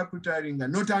 Nze njagala kuritayaringa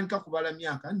n'otandika kubala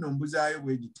myaka nno mbuzaayo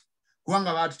bwe giti.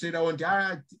 Kubanga baatuteerawo nti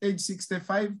age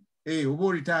 65 oba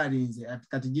oritayarinze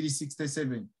kati giri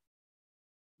 67.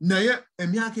 Naye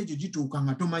emyaka egyo gituuka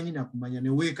nga tomanyi na kumanya ne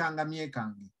weekanga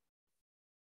myekange.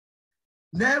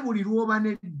 Naye buli lwoba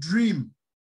ne dream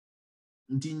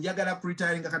nti njagala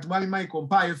kuritayaringa kati mwami Michael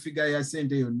mpaayo figure ya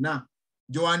sente yonna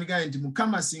gy'owandiikayo nti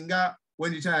Mukama singa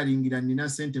wenditayaringira nina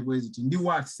sente bwe ziti ndi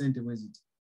waati sente bwe ziti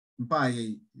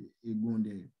mpaayo egundi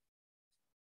eyo.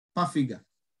 Pa figure.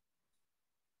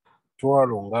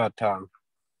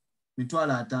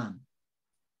 Mitwalo 5.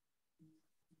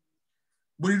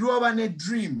 Buli lwoba ne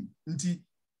dream nti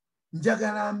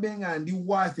njagala mbe nga ndi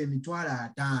waati emitwalo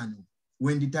 5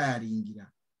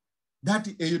 wenditayaringira.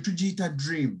 That eyo tugiyita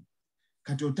dream.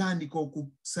 Kati otandika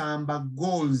okusamba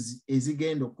goals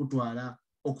ezigenda okutwala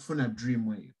okufuna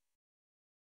dream eyo.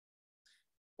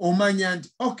 Omanya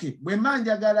nti okay, bwe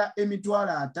manjagala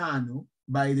emitwalo 5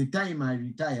 by the time I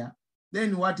retire,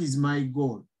 then what is my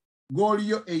goal? Goal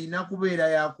yo eyina kubeera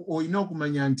yaku oyina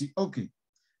okumanya nti okay,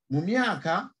 mu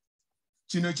myaka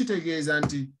kino kitegeeza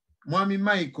nti mwami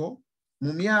Michael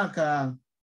mu myaka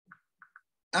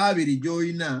 2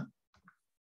 gy'oyina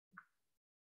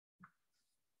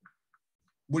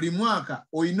buli mwaka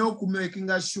oyina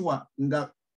okumakinga sure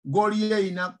nga goal ye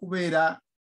eyina kubeera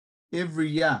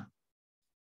every year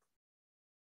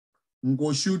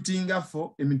ng'oshootinga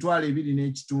for emitwalo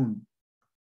 2.5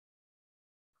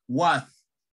 worth.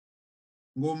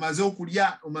 Ng'omaze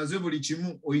okulya omaze buli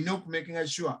kimu oyina okumakinga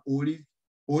sure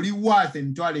oli worth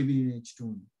emitwalo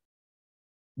 2.5.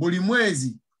 Buli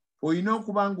mwezi oyina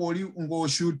okuba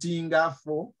ng'oshootinga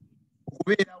for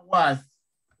okubeera worth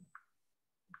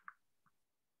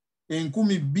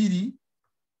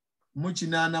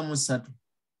 2,283.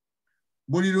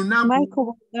 Buli lunaku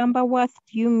Michael, gamba worth,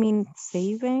 do you mean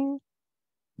saving?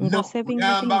 No,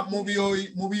 kugamba mu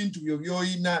bintu byo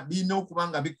by'oyina birina okuba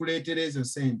nga bikuleetera ezo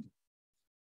sente.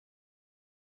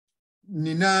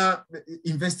 Nina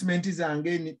investment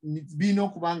zange birina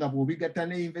okuba nga bw'obigatta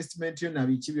ne investment yo na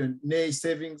biki byo ne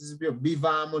savings byo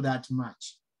bivaamu that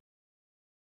much.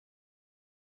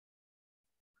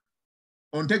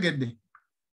 Ontegedde?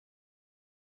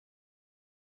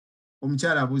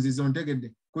 Omukyala abuuziza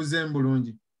ontegedde? Kuzzeemu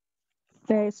bulungi.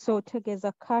 So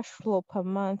tegeza cash flow per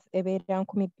month ebeera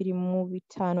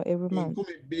 2,250 every month.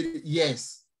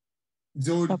 Yes.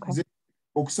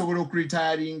 Okusobola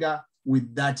okuretiringa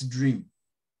with that dream.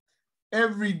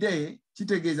 Every day,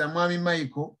 kitegeza Mwami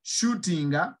Michael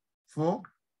shootinga for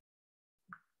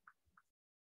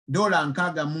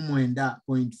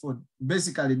 $6.4,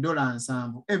 basically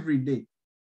 $7 every day.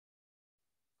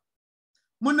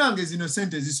 Munange zino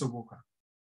sente zisoboka.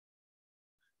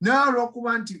 Naye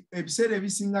olw'okuba nti ebiseera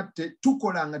ebisinga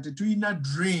tukola nga tetulina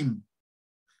dream,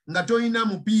 nga tolina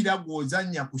mupiira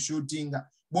gw'ozannya ku shootinga,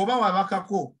 bw'oba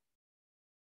wabakako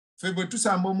ffe bwe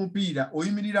tusamba omupiira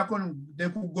oyimirirako ne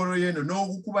ku ggolo yeno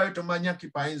n'ogukubayo tomanya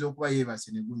kipa ayinza okuba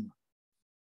yeebase ne gunywa.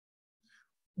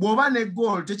 Bw'oba ne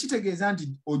goal tekitegeeza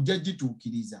nti ojja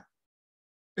gituukiriza.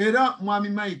 Era Mwami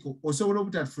Michael osobola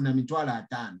obutatufuna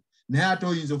 $5,000 naye ate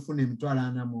oyinza okufuna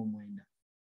 $49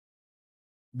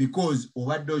 because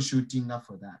obadde shootinga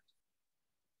for that.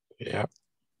 Yeah.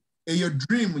 Eyo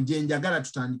dream gye njagala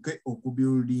tutandike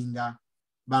okubuildinga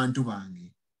bantu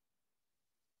bange.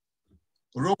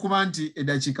 Olw'okuba nti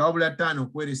eddakiika wabula 5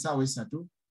 okuwera essaawa 3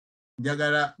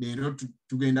 njagala leero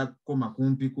tugenda kukoma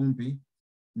kumpi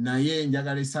naye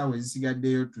njagala essaawa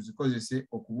ezisigaddeyo tuzikozese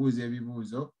okubuuza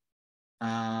ebibuuzo.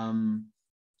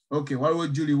 Okay, waliwo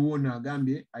Julie Wuno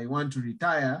agambye I want to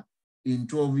retire in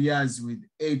 12 years with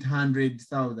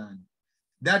 800,000.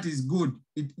 That is good.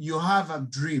 You have a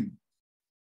dream.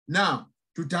 Now,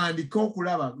 tutandika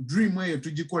okulaba dream eyo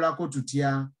tugikolako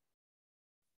tutya.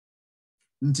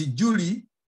 Nti Julie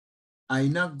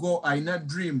aina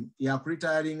dream ya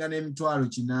kuretiringa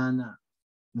 $8,000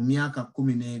 mu myaka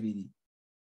 12.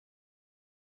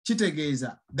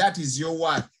 Kitegeeza that is your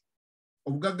worth.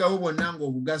 Obugagga bwo bwonna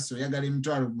ng'obugaso oyagala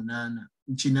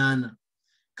 $8,000.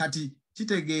 Kati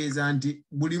kitegeeza nti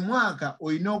buli mwaka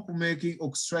olina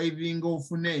okustriving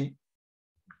ofune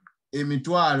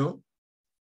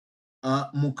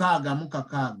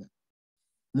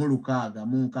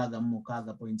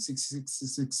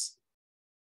 $666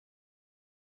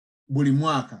 buli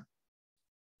mwaka.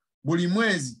 Buli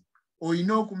mwezi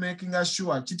olina okumakinga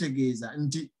sure kitegeeza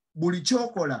nti buli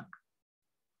kyokola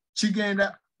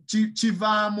kigenda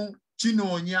kivaamu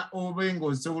kinoonya obenga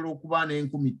osobola okuba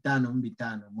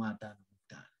 $5,555.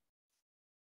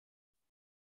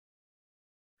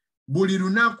 Buli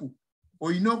lunaku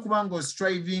olina okuba nga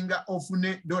ostrivinga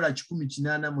ofune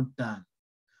 $185.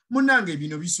 Munnange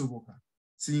bino bisoboka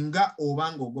singa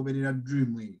obanga ogoberera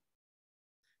dream eyo.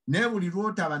 Naye buli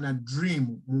lwotaba na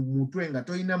dream mu mutwe nga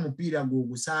tolina mupiira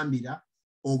gw'ogusambira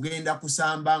ogenda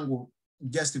kusamba ngo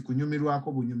just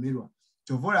kunyumirwako bunyumirwa.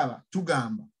 Kyova olaba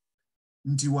tugamba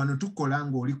nti wano tukola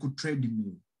ng'oli ku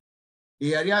treadmill.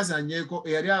 Eyali azanyeeko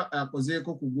eyali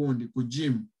akozeeko ku gundi ku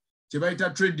gym kye bayita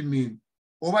treadmill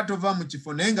oba tova mu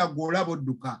kifo naye nga gw'olaba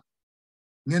odduka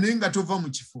naye nga tova mu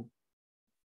kifo.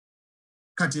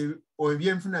 Kati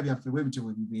ebyenfuna byaffe bwe bityo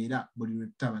bwe bibeera buli lwe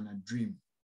tutaba na dream.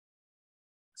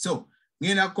 So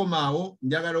ngenda kukomaawo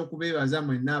njagala okubeebaza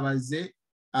mwenna abazze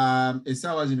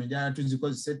essaawa zino njagala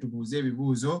tuzikozese tubuuze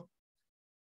ebibuuzo.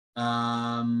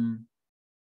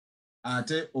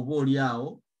 Ate oba oli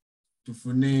awo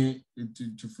tufune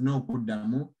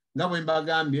okuddamu. Nga bwe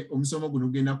mbagambye omusomo guno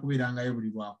gugenda kubeerangayo buli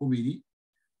Lwakubiri.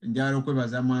 Njagala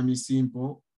okwebaza Mwami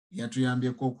Simple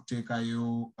yatuyambyeko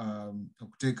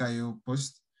okuteekayo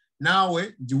post.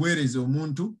 Naawe giweereze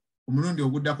omuntu omulundi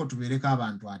oguddako tubeereko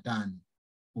abantu 5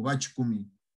 oba 10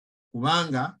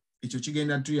 kubanga ekyo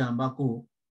kigenda tuyambako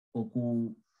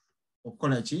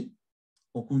okukola ki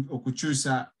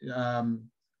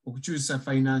okukyusa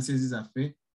finances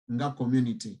zaffe nga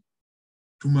community.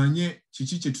 Tumanye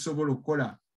kiki kye tusobola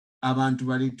okukola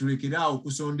abantu tulekeraawo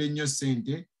okusonda ennyo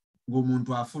ssente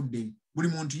ng'omuntu afudde. Buli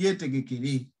muntu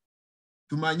yeetegekere.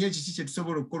 Tumanye kiki kye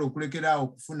tusobola okukola okulekeraawo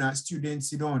okufuna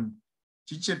students loan.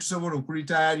 Kiki kye tusobola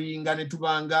okuretiringa ne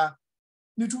tubanga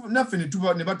naffe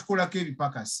ne batukolako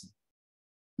ebipakasi.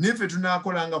 Neffe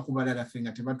tunaakolanga ku balala ffe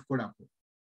nga tebatukolako.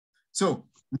 So,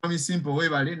 Mwami Simple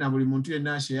weebale na buli muntu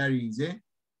yenna asharinze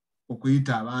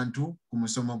okuyita abantu ku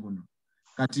musomo guno.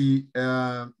 Kati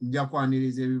nja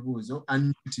kwaniriza ebibuuzo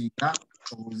anmutinga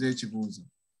obuuze ekibuuzo.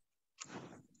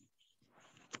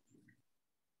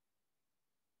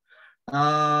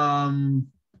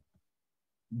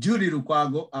 Julie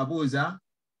Lukwago abuuza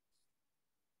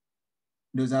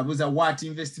what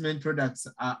investment products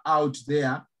are out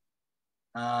there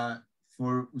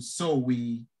for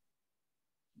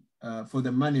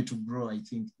the money to grow. I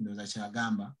think ndoza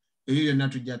kyagamba eyo yonna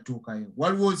tujja tuukayo.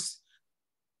 Waliwo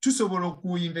tusobola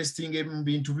okuinvestinga mu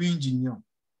bintu bingi nnyo.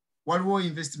 Waliwo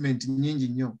investment nnyingi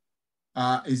nnyo.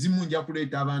 Ezimu nja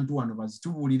kuleeta abantu wano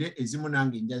bazitubuulire, ezimu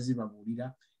nange nja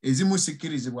zibabuulira. ezimu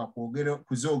sikkirizibwa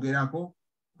kuzoogerako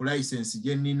ku license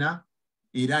gye nnina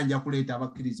era nja kuleeta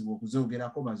abakkirizibwa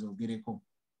okuzoogerako bazoogereko.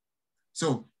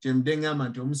 So kyemudde ngamba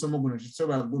nti omusomo guno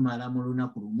tetusobola gumala mu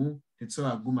lunaku lumu,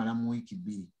 tetusobola gumala mu wiiki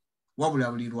 2,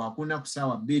 wabula buli lwakuna ku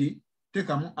ssaawa 2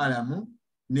 tekamu alamu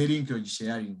ne link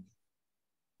ogisharing.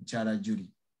 Mukyala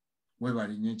Julie,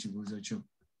 webale nnyo ekibuuzo kyo.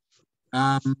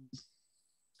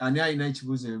 Ani alina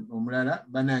ekibuuzo omulala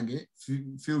banange,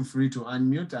 feel free to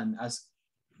unmute and ask.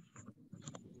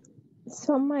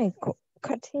 So Michael,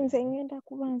 kati nze ngenda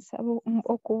kubansaba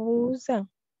okubuuza.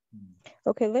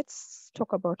 Okay, let's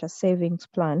talk about a savings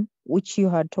plan, which you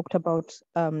had talked about.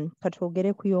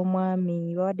 Katwogere ku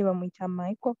y'omwami babadde bamuyita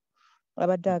Michael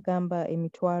abadde agamba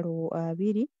emitwalo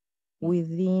 2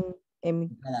 within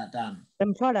emitwalo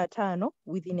 5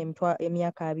 within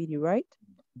emyaka 2, right?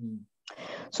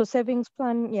 So savings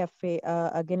plan yaffe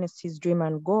against his dream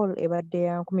and goal ebadde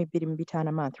ya 25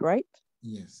 a month, right?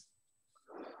 Yes.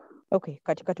 Okay,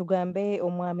 kati katugambe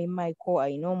omwami Michael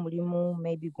alina omulimu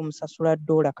maybe gumusasula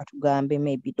 $, katugambe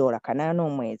maybe $8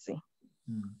 omwezi.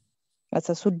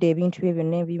 Asasudde ebintu bye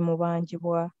byonna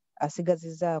ebimubanjibwa,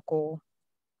 asigazizaako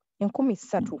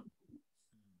 3,000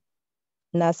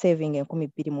 na saving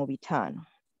 25,000.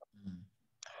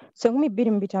 So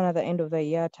 25,000 at the end of the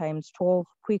year times 12,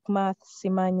 quick math,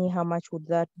 simanyi, how much would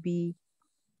that be?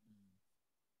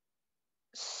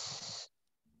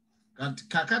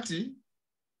 Kakati,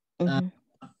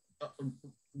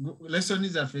 lesson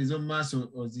zaffe ez'omu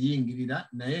maaso oziyingirira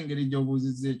naye engeri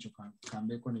gy'obuuzizza ekyo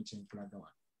kambeeko ne kyenkulaga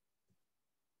wano.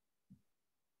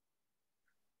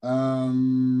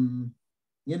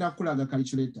 Ngenda kukulaga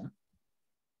calculator.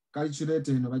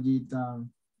 Calculator eno bagiyita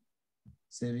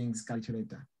savings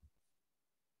calculator.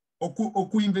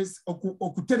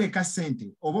 Okutereka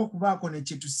sente oba okubaako ne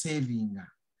kye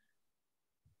tusavinga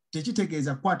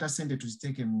tekitegeeza kwata sente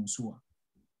tuziteeke mu nsuwa.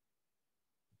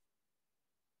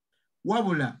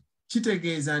 Wabula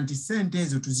kitegeeza nti sente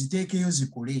ezo tuziteekeyo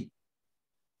zikole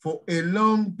for a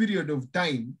long period of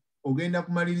time. Ogenda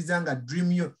kumaliriza nga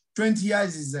dream yo 20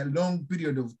 years is a long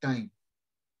period of time.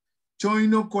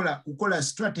 Choino kukola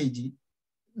strategy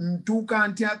ntuuka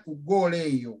ntya ku goal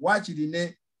eyo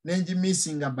wakiri nenji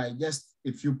missing by just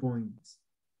a few points.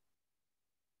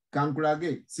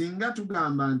 Kankulage singa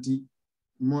tugamba nti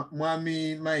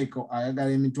mwami Michael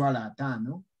ayagala emitwalo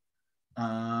 5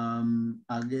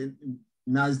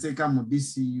 naziteeka mu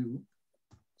DCU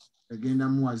agenda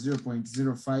muwa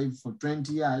 0.05 for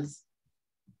 20 years.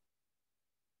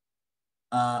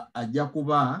 Ajja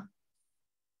kuba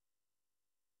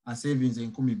a savings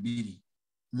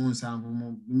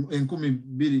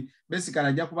 2,700 basically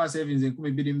ajja kuba savings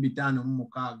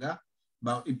 2,500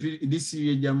 this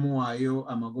year ejja muwaayo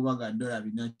amagoba ga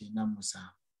 $497.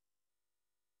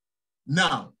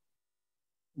 Now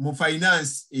mu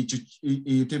finance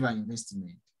eyo teba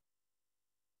investment.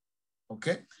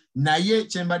 Okay, naye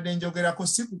kyembadde njogerako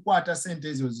si kukwata sente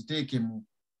ezo ziteeke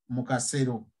mu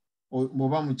kasero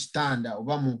oba mu kitanda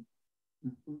oba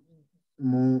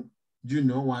mu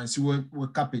wansi we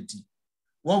kapeti,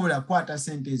 wabula kwata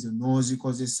sente ezo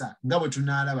n'ozikozesa nga bwe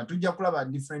tunaalaba. Tujja kulaba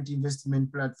different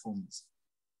investment platforms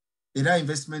era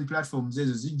investment platforms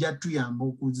ezo zijja tuyamba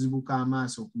okuzibuka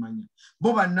amaaso okumanya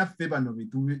bo bannaffe bano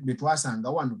betwasanga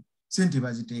wano sente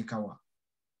baziteekawa.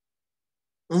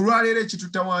 Olwaleero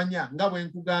ekitutawaanya nga bwe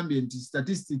nkugambye nti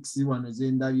statistics wano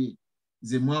zendabye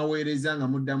ze mwaweereza nga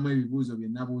muddamu ebibuuzo bye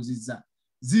nabuuzizza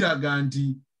ziraga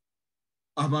nti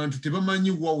abantu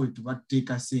tebamanyi wawe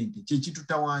tubateeka sente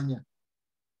kyekitutawaanya.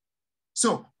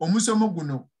 So omusomo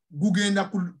guno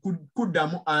gugenda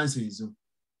kuddamu answer ezo.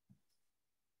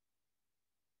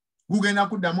 Gugenda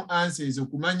kuddamu answer ezo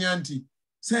kumanya nti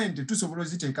sente tusobola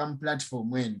ziteeka mu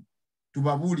platform eno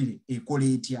tubabuulire ekola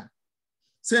etya.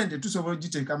 Sente tusobola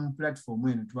giteeka mu platform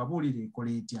eno tubabuulire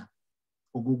ekola etya.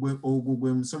 Ogwo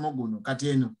gwe musomo guno. Kati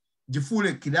eno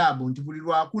gifuule kirabo nti buli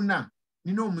lwakuna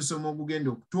nina omusomo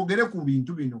ogugenda twogere ku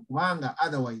bintu bino kubanga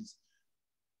otherwise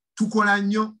tukola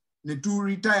nnyo ne tu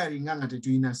retiring nga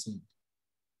tetulina sente.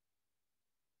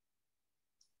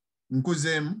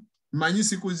 Nkuzeemu manyi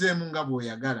sikuzeemu nga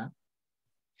bw'oyagala.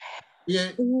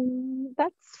 Yeah.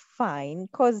 That's fine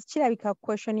because kirabika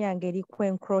question yange eri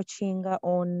encroaching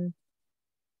on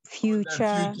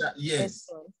future yes,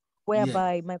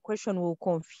 whereby my question will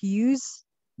confuse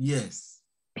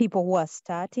people who are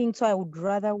starting, so I would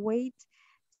rather wait.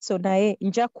 So naye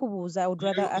nja kubuuza, I would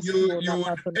rather ask you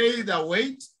would either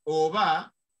wait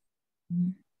oba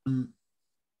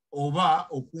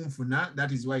okunfuna.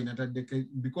 That is why natadde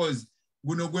because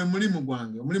guno gwe mulimu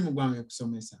gwange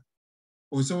kusomesa.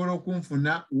 Osobola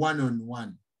okunfuna one on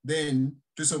one then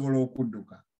tusobola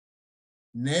okudduka.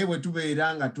 naye bwe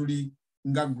tubeera nga tuli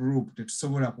nga group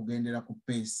tetusobola kugendera ku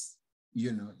pace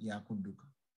ya kudduka.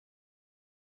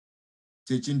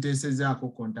 Kyekinteesezaako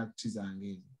contact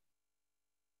zange ezo.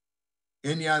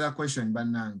 Any other question,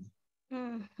 Bannange?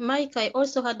 Mike, I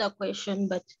also had a question,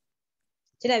 but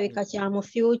kirabika kya mu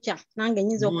future nange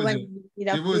nyiza okuba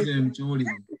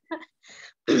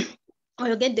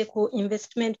oyogedde ku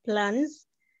investment plans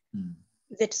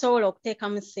zetusobola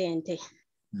okuteekamu ssente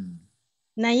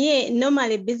naye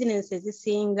normally business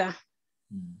ezisinga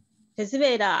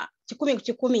tezibeera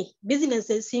 100 ku 100 business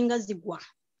ezisinga zigwa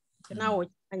naawe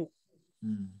okimanyi.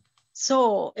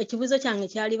 So ekibuuzo kyange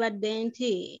kyalibadde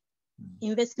nti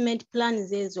investment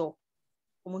plans ezo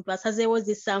omuntu asazeewo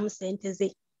zissaamu ssente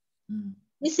ze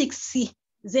risks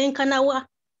zenkanawa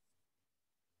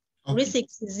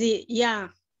risks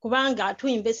kubanga tu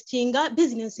investinga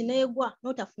business neegwa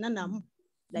notafuna namu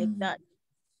like that.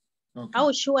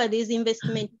 How sure these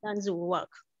investment plans will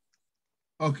work?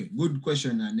 Okay, good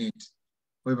question, Annette.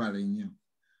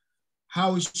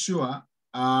 How sure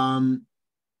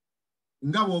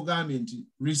nga bw'ogambye nti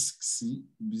risks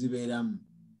zibeeramu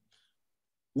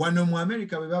wano mu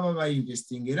America bwe baba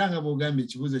bainvesting era nga bw'ogambye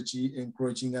ekibuuzo ki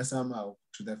encroaching somehow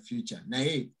to the future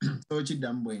naye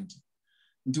tokiddamu bwe nti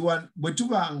bwe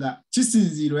tuba nga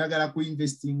kisinziira oyagala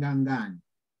kuinvestinga ngaani.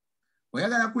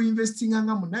 Oyagala kuinvestinga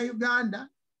nga Munnayuganda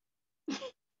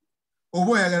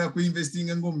oba oyagala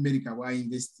kuinvestinga ng'Omumerika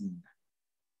bw'ainvestinga.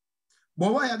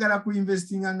 Bw'oba oyagala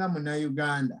kuinvestinga nga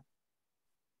Munnayuganda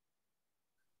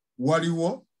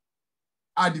waliwo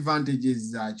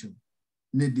advantages zaakyo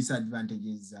ne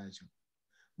disadvantages zaakyo.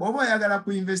 Bw'oba oyagala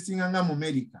kuinvestinga nga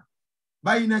Mumerika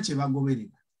balina kye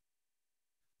bagoberera.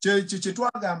 Kye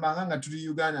twagambanga nga tuli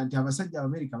Uganda nti abasajja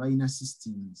Abamerika balina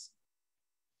systems.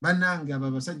 Bannange abo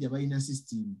abasajja balina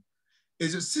system.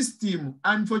 Ezo system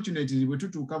unfortunately bwe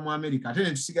tutuuka mu America ate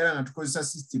ne tusigala nga tukozesa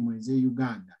system ez'e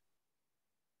Uganda.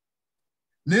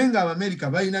 Naye nga Abamerika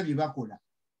balina bye bakola.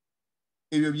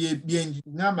 Ebyo bye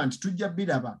ngamba nti tujja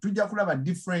biraba, tujja kulaba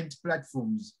different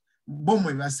platforms bo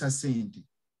mwe bassa ssente.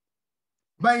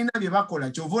 Balina bye bakola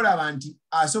kyova olaba nti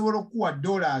asobola okuwa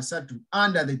 $3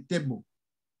 under the table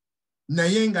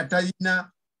naye nga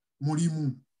talina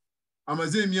mulimu.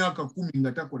 Amaze emyaka 10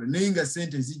 nga takola naye nga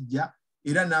ssente zijja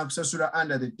era n'akusasula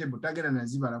under the table tagenda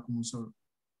nazibala ku musolo.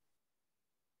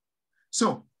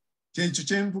 So kyekyo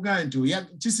kye nkugaa nti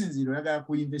kisinziira oyagala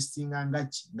kuinvestinga nga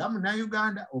ki nga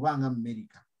Munnayuganda oba nga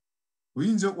Mumerika.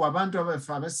 Oyinza abantu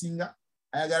abasinga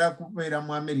ayagala kubeera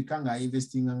mu America nga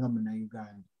investinga nga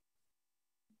Munnayuganda.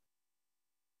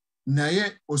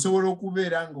 Naye osobola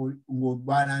okubeera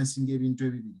ng'obalansinga ebintu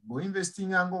ebibiri.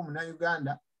 Ng'oinvestinga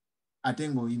ng'Omunnayuganda ate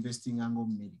ng'oinvestinga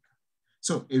ng'Omumerika.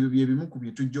 So ebyo bye bimu ku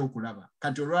bye tujja okulaba.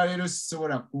 Kati olwaleero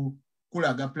sisobola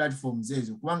kulaga platforms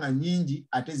ezo kubanga nnyingi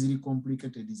ate ziri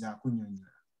complicated za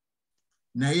kunnyonnyola.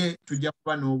 Naye tujja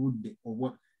kuba n'obudde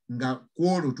nga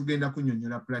kwolwo tugenda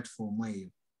kunnyonnyola platform eyo.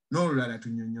 N'olulala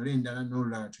tunnyonnyole endala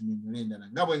n'olulala tunnyonnyole endala.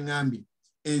 Nga bwe ŋŋambye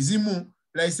ezimu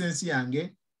license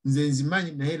yange nze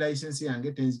nzimanyi naye license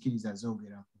yange tenzikiriza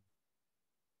zoogerako.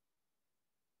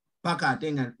 Paka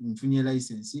ate nga nfunye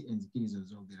license enzikiriza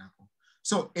zoogerako.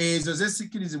 So ezo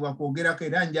zesikkirizibwa kwogerako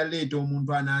era nja leeta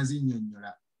omuntu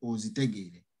anaazinnyonnyola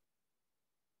ozitegeere.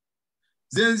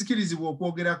 Zenzikirizibwa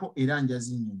okwogerako era nja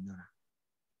zinnyonnyola.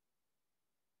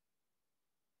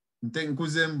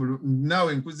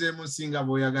 Naawe nkuzeemu singa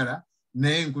bw'oyagala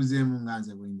naye nkuzeemu nga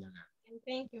nze bwe njagala.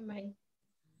 Thank you, Mike.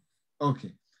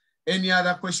 Okay. Any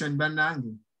other question,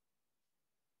 Bannange?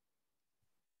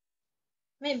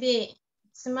 Maybe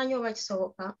simanyi oba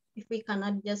kisoboka if we can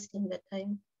adjust in the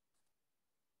time.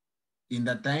 In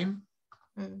the time?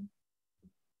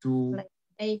 To like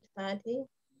 8:30.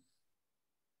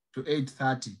 To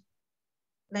 8:30.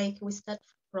 Like we start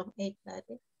from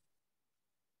 8:30.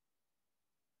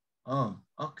 Oh,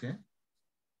 okay.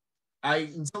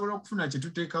 Nsobola okufuna kye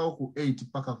tuteekawo ku 8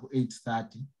 paka ku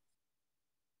 8:30.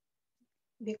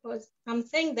 Because I'm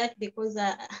saying that because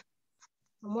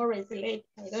I'm always late.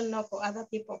 I don't know for other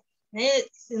people. Naye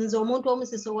sinze omuntu omu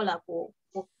sisobola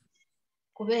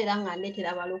kubeera nga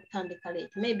ndeetera abala okutandika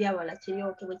late. Maybe abala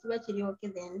kiryoke. Bwe kiba kiryoke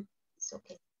then it's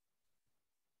okay.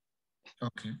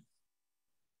 Okay.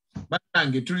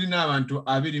 Bannange tulina abantu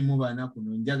 24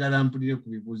 kuno njagala mpulire ku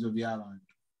bibuuzo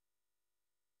by'abantu.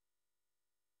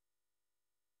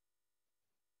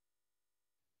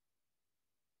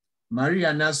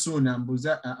 Maria Nasuna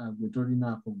mbuza gwe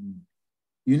tolinaako gundi.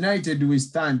 United we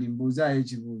stand mbuza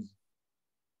ekibuuzo.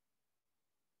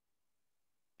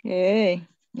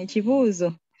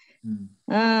 Ekibuuzo.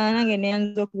 Nange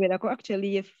neyanza okubeerako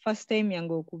actually ye first time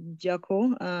yange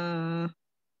okujjako.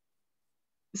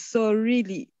 So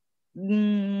really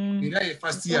Era ye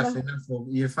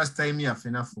first time yaffe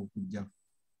naffe okujja.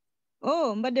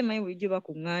 Oh, mbadde manyi bulijjo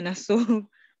bakuŋŋaana, so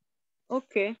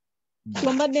okay.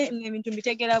 So mbadde ebintu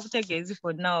mbitegeera butegeezi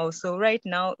for now. So right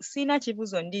now sina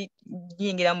kibuzo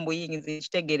ndiyingira mu buyingizi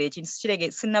kitegeera ekintu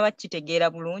sinaba kitegeera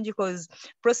bulungi because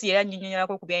Prosi era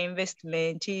nnyonnyolako ku bya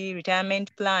investment,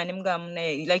 retirement plan, mugamu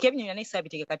naye like ebintu naye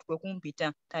saabitegeera kati kwe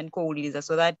kumpita tandika owuliriza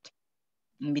so that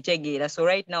mbitegeera. So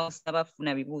right now sinaba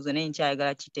kufuna bibuuzo naye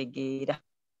nkyayagala kitegeera.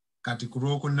 Kati ku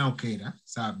lwokuna okeera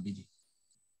saa 2.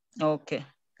 Okay,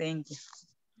 thank you.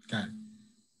 Okay.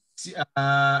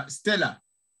 Stella,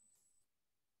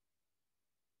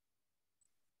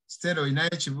 inayo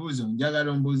ekibuuzo?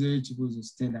 Njagala ombuuzeeyo ekibuuzo,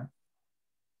 Stella.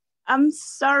 I'm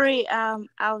sorry,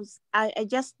 I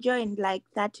just joined like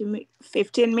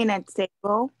 15 minutes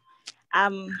ago.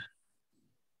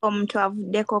 From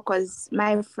 12 Deco because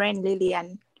my friend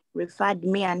Lillian referred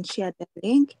me and shared the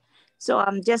link. So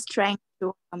I'm just trying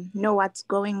to know what's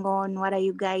going on. What are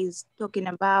you guys talking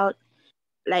about?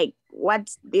 Like,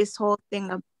 what's this whole thing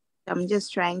about? I'm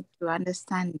just trying to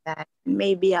understand that.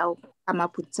 Maybe I'll come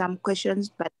up with some questions,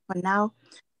 but for now,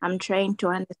 I'm trying to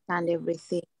understand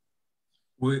everything.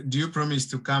 Do you promise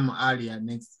to come earlier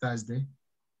next Thursday?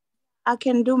 I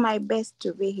can do my best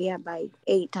to be here by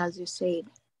 8, as you said.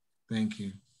 Thank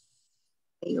you.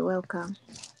 You're welcome.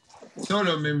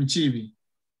 Solomon Mchibi.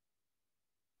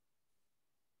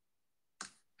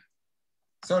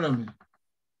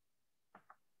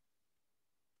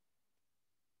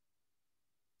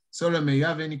 Solomon, you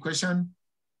have any question?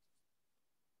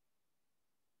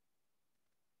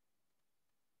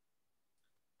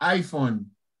 iPhone.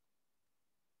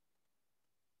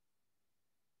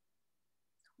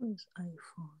 Who's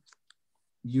iPhone?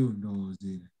 You know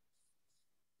it.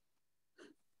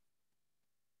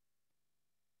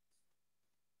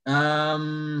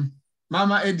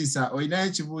 Mama Edisa, oinayo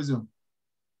ekibuuzo?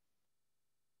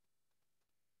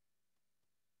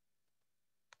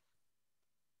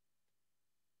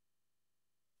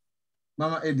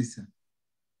 Mama Edisa.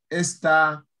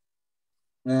 Esther,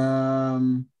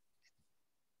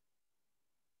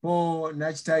 Paul,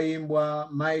 Nachitayimbwa,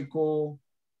 Michael.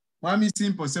 Mwami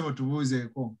Simple sebo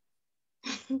tubuuzeeko.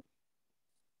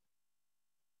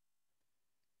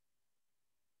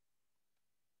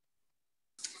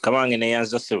 Kamange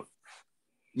neyanza sebo.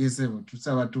 Yes, sebo,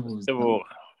 tusaba tubuuze. Sebo,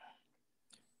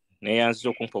 neyanza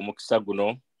okumpa omukisa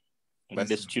guno.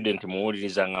 Mbadde student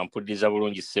muwuliriza nga mpuliriza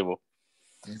bulungi sebo.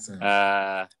 Yes,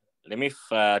 sir. Let me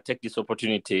take this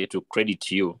opportunity to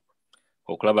credit you.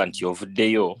 Okulaba nti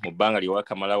ovuddeyo mu bbanga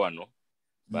lyewakamala wano.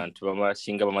 Bantu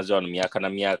bamasinga bamaze wano myaka na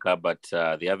myaka, but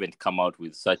they haven't come out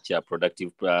with such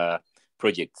productive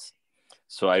projects.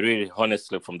 So I really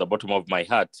honestly, from the bottom of my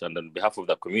heart and on behalf of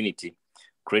the community,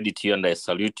 credit you and I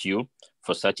salute you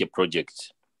for such a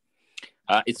project.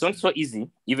 It's not so easy.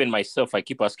 Even myself, I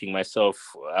keep asking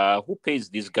myself, who pays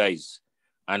these guys?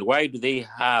 And why do they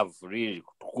have really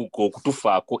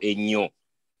kutufako enyo?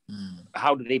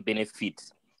 How do they benefit?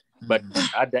 But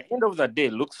at the end of the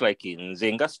day, looks like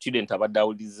nzenga student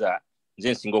abadawuliza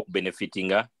nze nsinga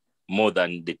okubenefitinga more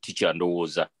than the teacher and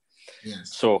owoza.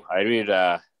 Yes. So I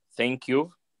really thank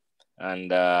you.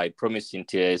 And I promise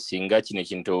nti singa kino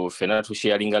kintu fena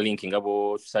tusharinga link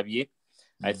ngabo tusabye.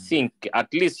 I think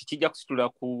at least kijja kusitula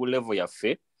ku level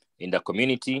yaffe in the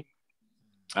community.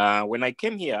 When I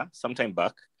came here sometime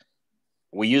back,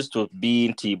 we used to be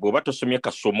nti bwoba tosomye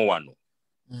kasomo wano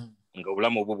nga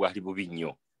obulamu obwo bwali bubi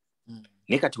nnyo.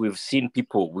 Nekati we've seen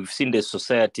people, we've seen the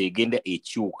society agenda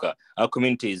ekyuka. Our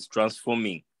community is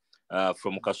transforming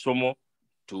from kasomo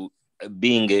to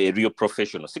being a real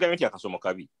professional. Sigamenti ya kasomo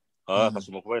kabi.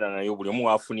 Kasomo kubaira nayo buli omu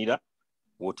afunira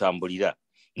wotambulira.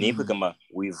 Nipe kama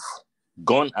we've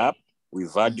gone up,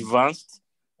 we've advanced,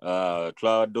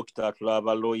 tula doctor, tula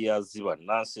lawyers,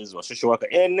 nurses, social worker,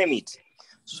 and name it.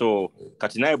 So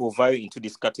Katina evolve into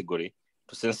this category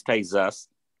to sensitize us,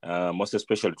 most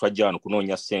especially Trajan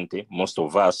Kunonya Sente, most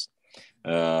of us.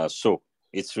 So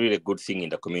it's really a good thing in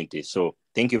the community. So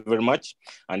thank you very much.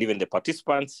 And even the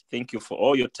participants, thank you for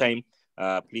all your time.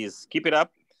 Please keep it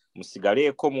up.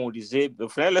 Musigale komuulize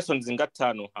befuna lessons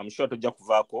ngatano. I'm sure tujja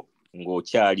kuvaako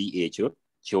ng'okyali ekyo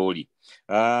kyoli.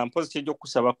 Mpozi kyejja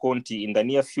okusaba konti in the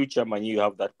near future manyi you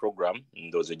have that program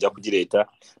ndoozi ojja kugireeta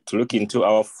to look into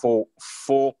our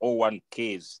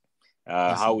 401ks.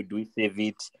 How do we save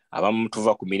it? Abamu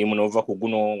tuva ku mirimu n'ova ku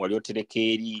guno wali otereka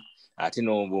eri ate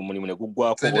n'omulimu ne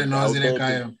guggwako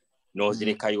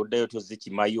n'ozirekayo oddayo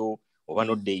tozikimayo oba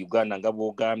nodde Uganda nga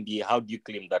bw'ogambye. How do you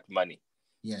claim that money?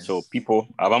 Yes. So people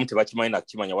abamu tebakimanyi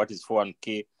nakimanya what is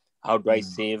 401k, how do I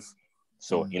save?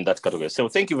 So in that category. So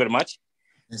thank you very much.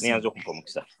 Yes, Neyanza okumpa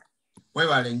omukisa.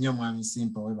 Webale nnyo mwami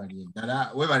Simple, webale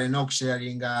ddala, webale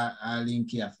n'okusharinga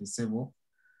link yaffe ssebo,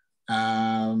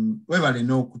 webale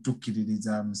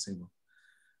n'okutukkiririza musebo.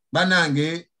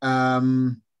 Banange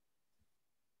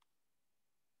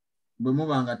bwe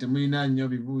muba nga temulina nnyo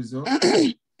bibuuzo.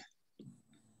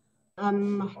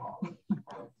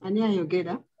 Ani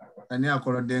ayogera? Ani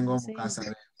akolodde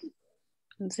ng'omukaasa?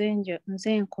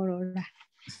 Nze nkolola.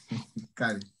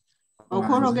 Kale.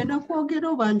 Okologenda kwogera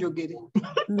oba njogere?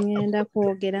 Ngenda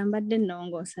kwogera, mbadde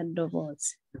nnongoosa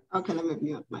ddoboozi. Okay, let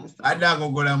me mute myself. Adde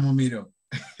agogola mu miro.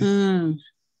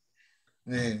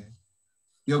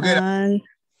 Yogera.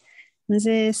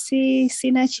 Nze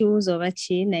sina kibuuzo oba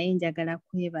ki, naye njagala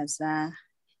kwebaza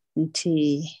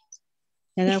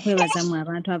mu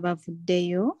abantu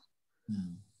abavuddeyo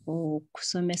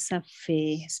okusomesa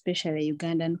ffe, especially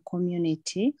Ugandan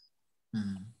community,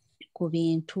 ku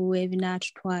bintu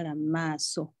ebinaatutwala mu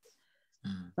maaso.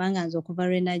 Kubanga nze okuva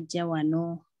lwe najja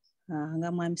wano,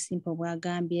 nga mwami Simple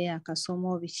bw'agambye,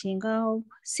 akasomo bikinga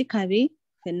si kabi,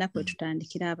 ffenna kwe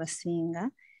tutandikira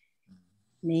abasinga,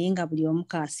 naye nga buli omu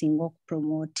kaasinga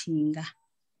okupromotinga.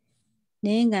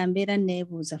 Naye nga mbeera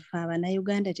neebuuza ffe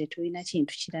Abannayuganda tetulina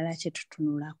kintu kirala kye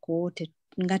tutunulako,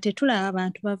 nga tetulaba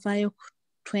abantu bavaayo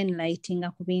twenlightinga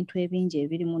ku bintu ebingi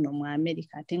ebiri muno mu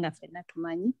America, ate nga ffenna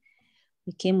tumanyi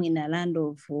we came in a land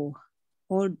of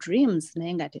all dreams,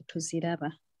 naye nga tetuziraba.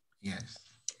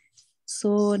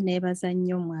 So neebaza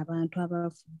nnyo mu abantu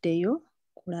abavuddeyo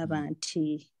kulaba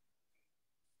nti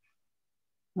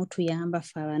mutuyamba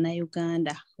ffe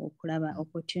Abannayuganda okulaba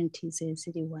opportunities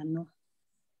eziri wano.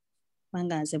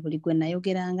 Kubanga nze buli gwe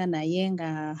nayogeranga naye nga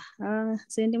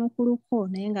nze ndi mukuluko,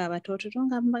 naye nga abatoototo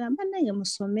nga mbagamba nange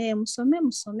musome.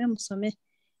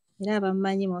 Era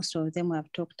abamanyi, most of them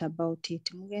have talked about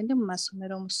it. Mugende mu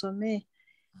masomero musome,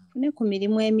 mufune ku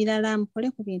mirimu emirala, mukole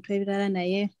ku bintu ebirala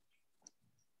naye.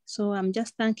 So I'm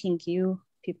just thanking you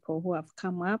people who have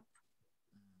come up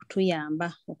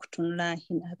kutuyamba okutunula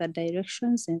in other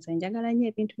directions. Nze njagala nnyo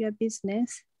ebintu bya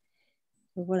business,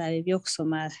 obulaba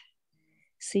ebyokusoma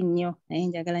si nnyo, naye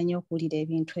njagala nnyo okuwulira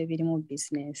ebintu ebiri mu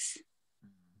business.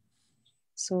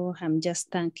 So I'm just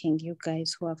thanking you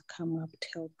guys who have come up to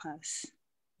help us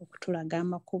okutulaga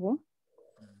amakubo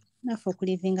naffe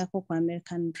okulivingako ku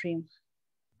American dream.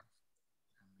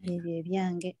 Ebyo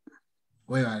ebyange.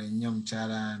 Webale nnyo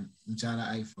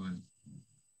mukyala iPhone.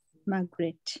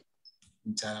 Margaret.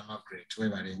 Mukyala Margaret,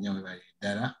 webale nnyo, webale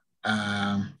ddala.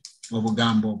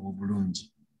 Obugambo obwo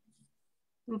bulungi.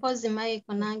 Mpozi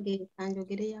Michael nange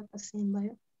kanjogereyo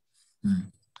akasimbayo.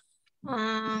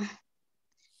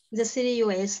 Nze siri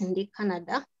US, ndi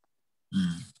Canada.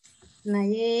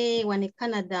 Naye wane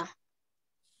Canada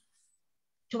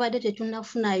tubadde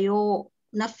tetunnafunayo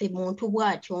naffe muntu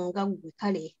bw'atyo nga gwe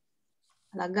kale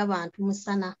alaga abantu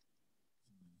musana.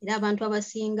 Era abantu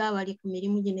abasinga bali ku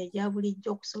mirimu gino egya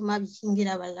bulijjo okusoma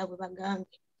bikingira abalala bwe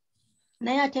bagambye.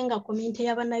 Naye ate nga community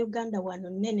y'Abannayuganda wano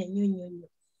nnene nnyo nnyo nnyo.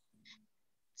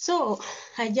 So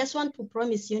I just want to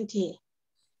promise you nti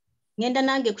ngenda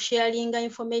nange kusharinga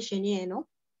information eno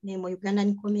ne mu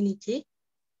Ugandan community.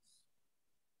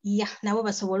 Nabo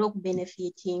basobole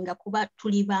okubenefitinga kuba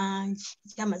tuli bangi.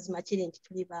 Ekyamazima kiri nti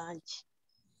tuli bangi.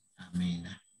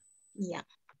 Amina.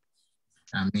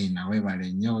 Amina,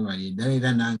 webale nnyo, webale ddala,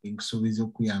 era nange nkusuubiza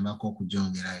okuyambako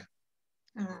okugyongerayo.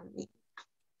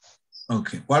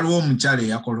 Okay, waliwo omukyala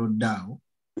eyakolodde awo.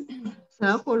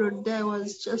 I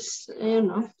was just,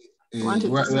 wanted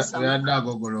to say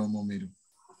something.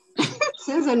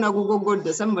 Since I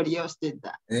know somebody else did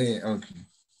that. Okay.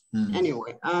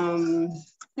 Anyway,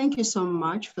 thank you so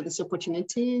much for this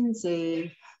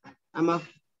opportunity. I'm a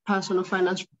personal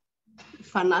finance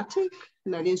fanatic.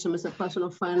 I'm a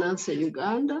personal finance in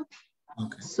Uganda.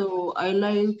 Okay. So I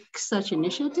like such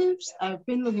initiatives. I've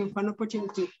been looking for an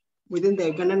opportunity within the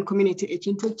Ugandan community,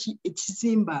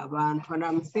 and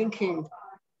I'm thinking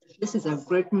this is a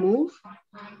great move.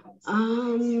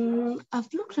 I've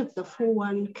looked at the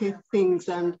 401k things,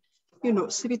 and they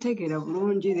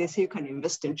say you can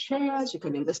invest in shares, you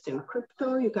can invest in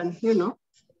crypto, you can,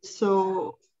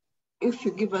 so if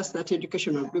you give us that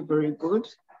education, it will be very good.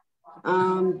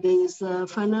 There's a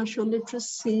financial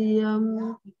literacy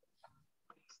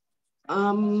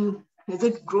is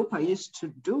it group I used to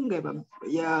do,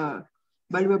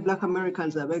 Black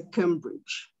Americans at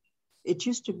Cambridge. It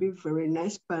used to be very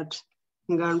nice, but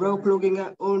plugging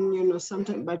on,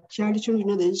 sometimes, but they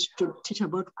used to teach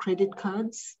about credit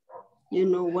cards,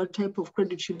 what type of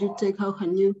credit should you take, how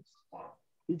can you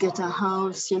get a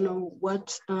house,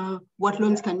 what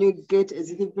loans can you get, is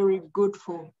it very good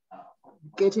for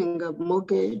getting a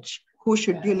mortgage, who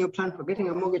should be on your plan for getting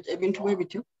a mortgage,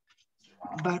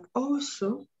 but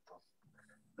also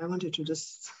I wanted to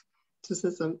just to say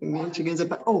something together.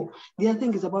 But the other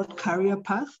thing is about career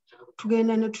path. Then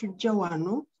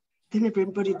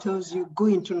everybody tells you go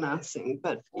into nursing,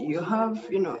 but you have,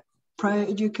 prior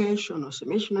education or some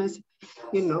missionaries,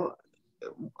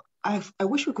 I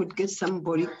wish we could get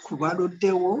somebody, who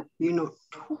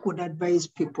could advise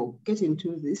people, get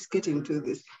into this.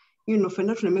 For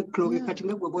not to make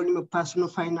personal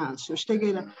finance.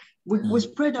 We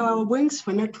spread our wings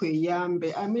for not to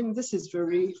yambe. I mean, this is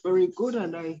very, very good,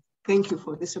 and I thank you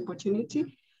for this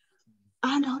opportunity.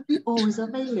 And I'll be always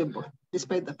available,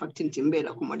 despite the fact in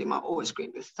Timbeda Kumodima always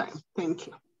great this time. Thank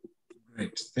you.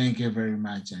 Great. Thank you very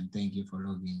much, and thank you for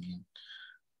logging in.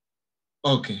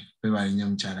 Okay, bebali nnyo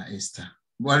mukyala Esther.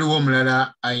 Waliwo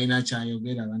omulala ayina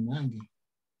kyayogera bannange?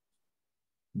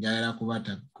 Njagala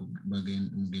kubata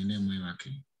mugende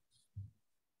mwebake.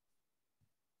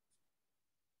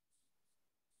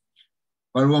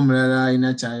 Waliwo omulala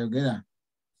ayina kyayogera?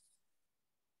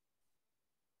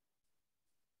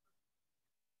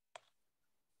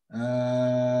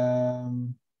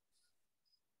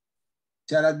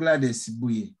 Chala Gladys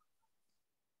Buye.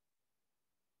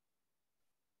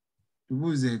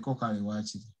 Tubuze kokale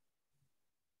wachiri.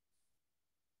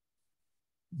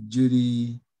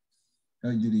 Judy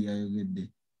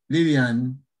ayogedde.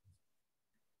 Lillian,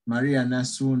 Maria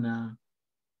Nasuna,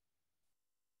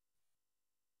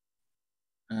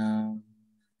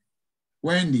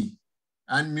 Wendy,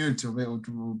 unmute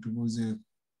tubuze.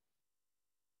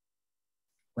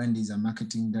 Wendy is a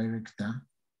marketing director.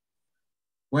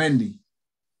 Wendy.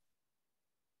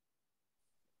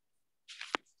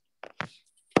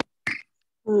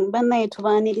 Bannaye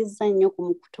tubaaniriza nnyo ku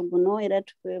mukutu guno era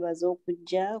tukwebaza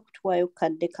okujja okutuwaayo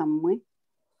kadde kammwe.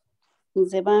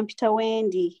 Nze bampita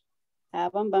Wendy,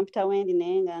 abamu bampita Wendy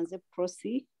naye nga nze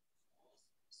Prosi.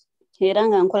 Era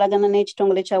nga nkolagana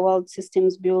n'ekitongole kya World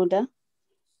Systems Builder.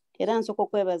 Era nsooka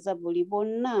okwebaza buli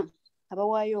bonna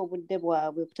abawaayo obudde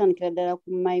bwabwe okutandikira ddala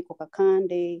ku Michael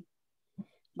Kakande,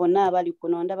 bonna abali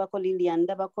kuno, ndabako Lillian,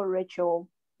 ndabako Rachel,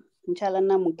 nkyala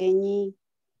Namugenyi.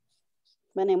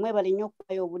 Bane mwebale nnyo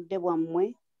okuwaayo obudde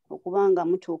bwammwe okuba nga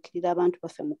mutuukirira abantu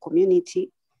baffe mu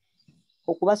community,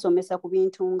 okubasomesa ku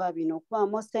bintu nga bino. Okuba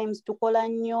most times tukola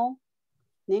nnyo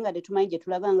naye nga tetumanyi gye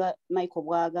tulaga nga Michael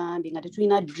bw'agambye nga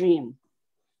tetulina dream.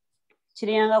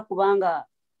 Kiriyanga kubanga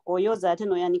oyoza ate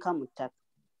n'oyanika mu ttaka.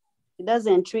 It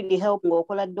doesn't really help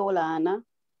ng'okola $4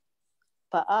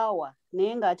 per hour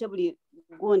naye nga ate buli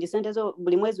gundi sente zo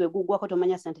buli mwezi weguggwako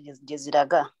tomanya sente gye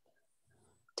ziraga.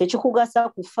 Tekikugasa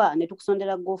kufa ne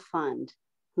tukusondera go fund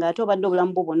ng'ate obadde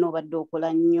obulamu bwo bwonna obadde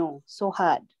okola nnyo so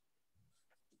hard.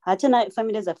 Ate na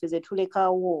family zaffe ze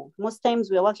tulekawo. Most times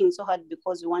we are working so hard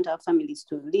because we want our families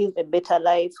to live a better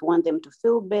life, we want them to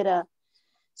feel better.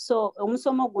 So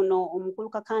omusomo guno omukulu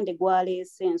Kakande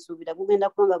gwaleese nsuubira gugenda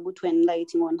kubanga good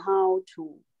enlightening on how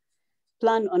to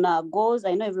plan on our goals.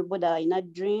 I know everybody are in a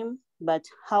dream, but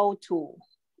how to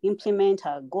implement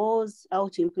our goals, how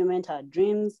to implement our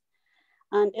dreams.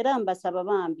 And era mbasaba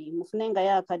bambi mufunenga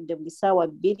yakadde buli ssaawa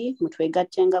 2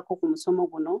 mutwegattengako ku musomo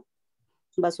guno.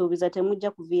 Mbasuubiza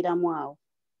temujja kuviiramu awo.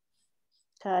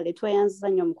 Kale tweyanziza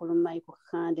nnyo mukulu Michael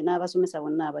Kakande n'abasomesa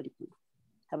bonna abali kuno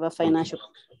aba financial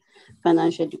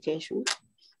education.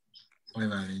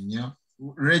 Webale nnyo.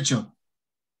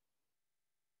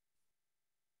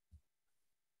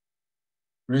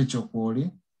 Rachel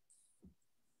kwoli?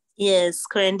 Yes,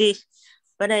 kwendi.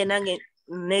 Bana nange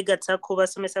negatta ku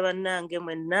basomesa bannange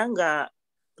mwenna nga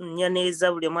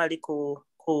nyaniriza buli mwali ku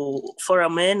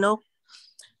forum eno.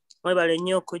 Mwebale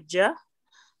nnyo okujja.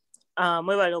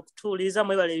 Mwebale okutuuliza,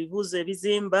 mwebale ebibuuzo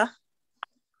ebizimba.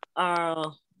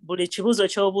 Buli kibuuzo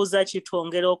ky'obuuza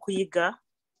kitwongera okuyiga,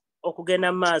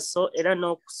 okugenda mu maaso era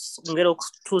n'okwongera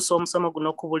okutuusa omusomo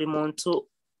guno ku buli muntu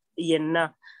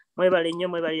yenna. Mwebale nnyo,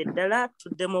 mwebale ddala.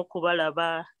 Tuddemu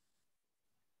okubalaba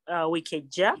wiiki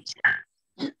ejja.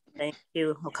 Thank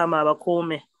you. Mukama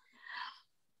abakuume.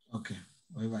 Okay.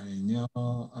 Webale nnyo.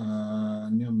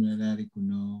 Nnyo omulala ali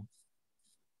kuno.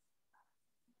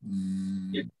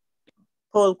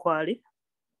 Paul kwali.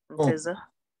 Nteza.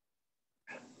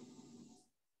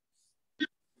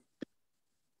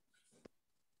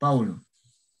 Paulo.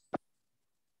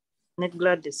 Ne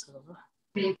Gladys.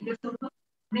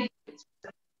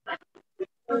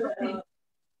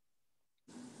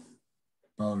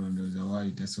 Paulo ndowooza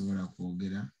waali tasobola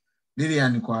kwogera.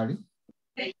 Lillian kwali?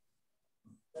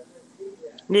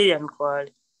 Lillian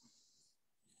kwali.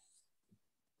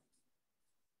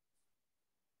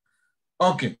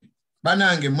 Okay.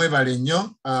 Banange mwebale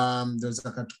nnyo.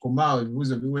 Ndowooza katukomaawo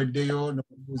ebibuuzo biweddeyo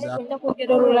n'okubuuza. Nja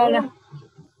kwogera olulala.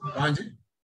 Wangi?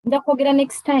 Nja kwogera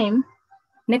next time.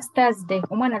 Next Thursday.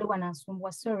 Omwana ali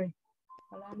wanasumbwa, sorry.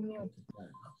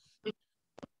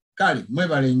 Kale,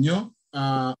 mwebale nnyo.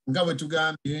 Nga bwe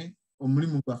tugambye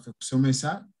omulimu gwaffe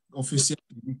kusomesa office ya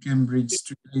Cambridge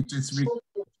Street, 83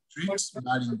 Street,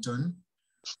 Burlington.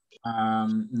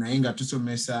 Naye nga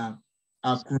tusomesa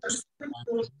across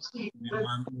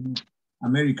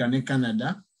America ne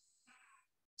Canada.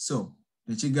 So,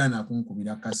 tekigaana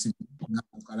kunkubira kasimu nga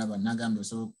okalaba nagambye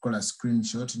osobola okukola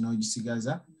screenshot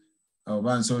n'ogisigaza.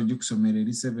 Oba nsobola ogikusomera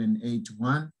eri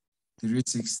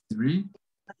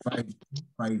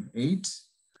 781-363-5258.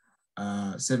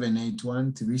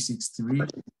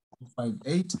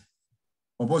 781-363-5258.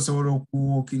 Oba osobola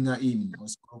okuwalkinga in.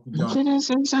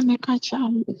 Nkireeseza ne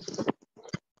kacyayi.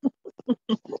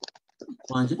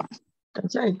 Wanje?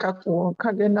 Kacyayi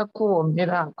kagenda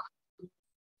kuwomera ako.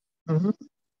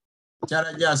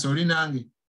 Kyala Jasi oli nange?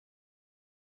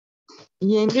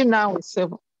 Yendi naawe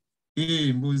ssebo.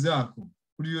 Mbuuzaako.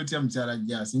 Kuli otya mukyala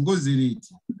Jasi? Ngozi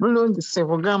liiti? Bulungi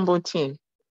ssebo, gamba otya?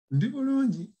 Ndi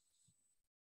bulungi.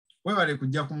 Webale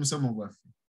kujja ku musomo gwaffe.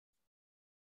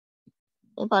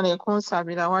 Webale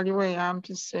kunsabira, waliwo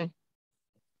eyampise.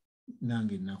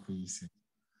 Nange nakuyise.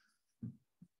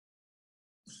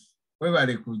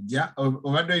 Webale kujja.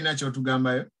 Obadde olina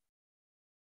ky'otugambayo?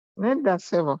 Nedda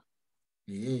ssebo.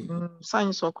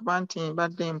 Nsanyusa okuba nti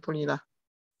mbadde mpulira.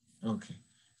 Okay.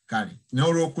 Kale.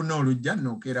 N'olwokuna olujja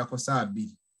n'okeerako saa 2.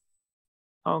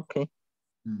 Okay.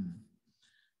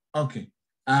 Okay.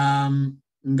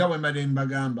 Nga bwe mbadde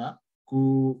mbagamba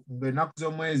ku ennaku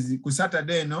z'omwezi ku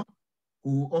Saturday eno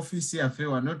ku office yaffe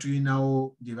wano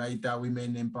tulinawo gye bayita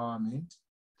Women Empowerment.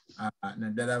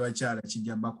 Naddala abakyala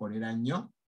kijja bakolera nnyo.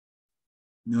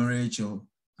 N'olwekyo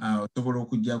osobola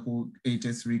okujja ku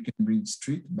 83 Cambridge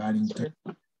Street, Burlington.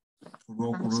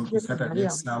 Ku Saturday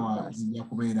essaawa zijja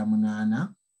kubeera 8.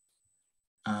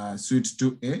 Suite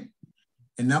 2A.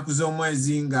 Ennaku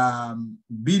z'omwezi nga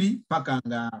 2 paka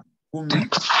nga 10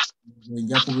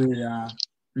 nja kubeera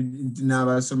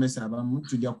n'abasomesa abamu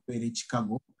tujja kubeera e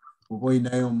Chicago. Oba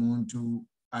olinayo omuntu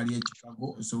ali e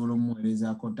Chicago osobola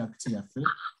omuweereza contact yaffe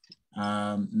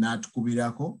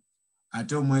n'atukubirako.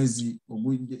 Ate omwezi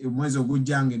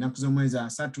ogujja ng'ennaku z'omwezi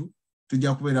 3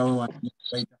 tujja kubeerawo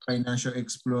financial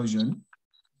explosion.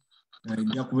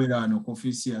 Ejja kubeera wano ku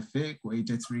office yaffe ku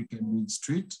 83 Cambridge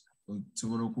Street.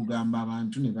 Osobola okugamba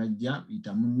abantu ne bajja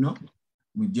biyita munno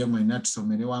mujje mwenna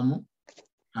tusomere wamu.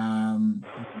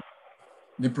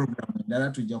 Ne programu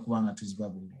endala tujja kuba nga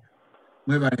tuzibabuulira.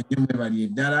 Mwebale nnyo, mwebali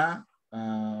eddala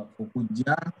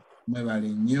okujja, mwebale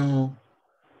nnyo.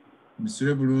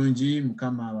 Musule bulungi,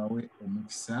 Mukama abawe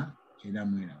omukisa era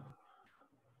mwerawo.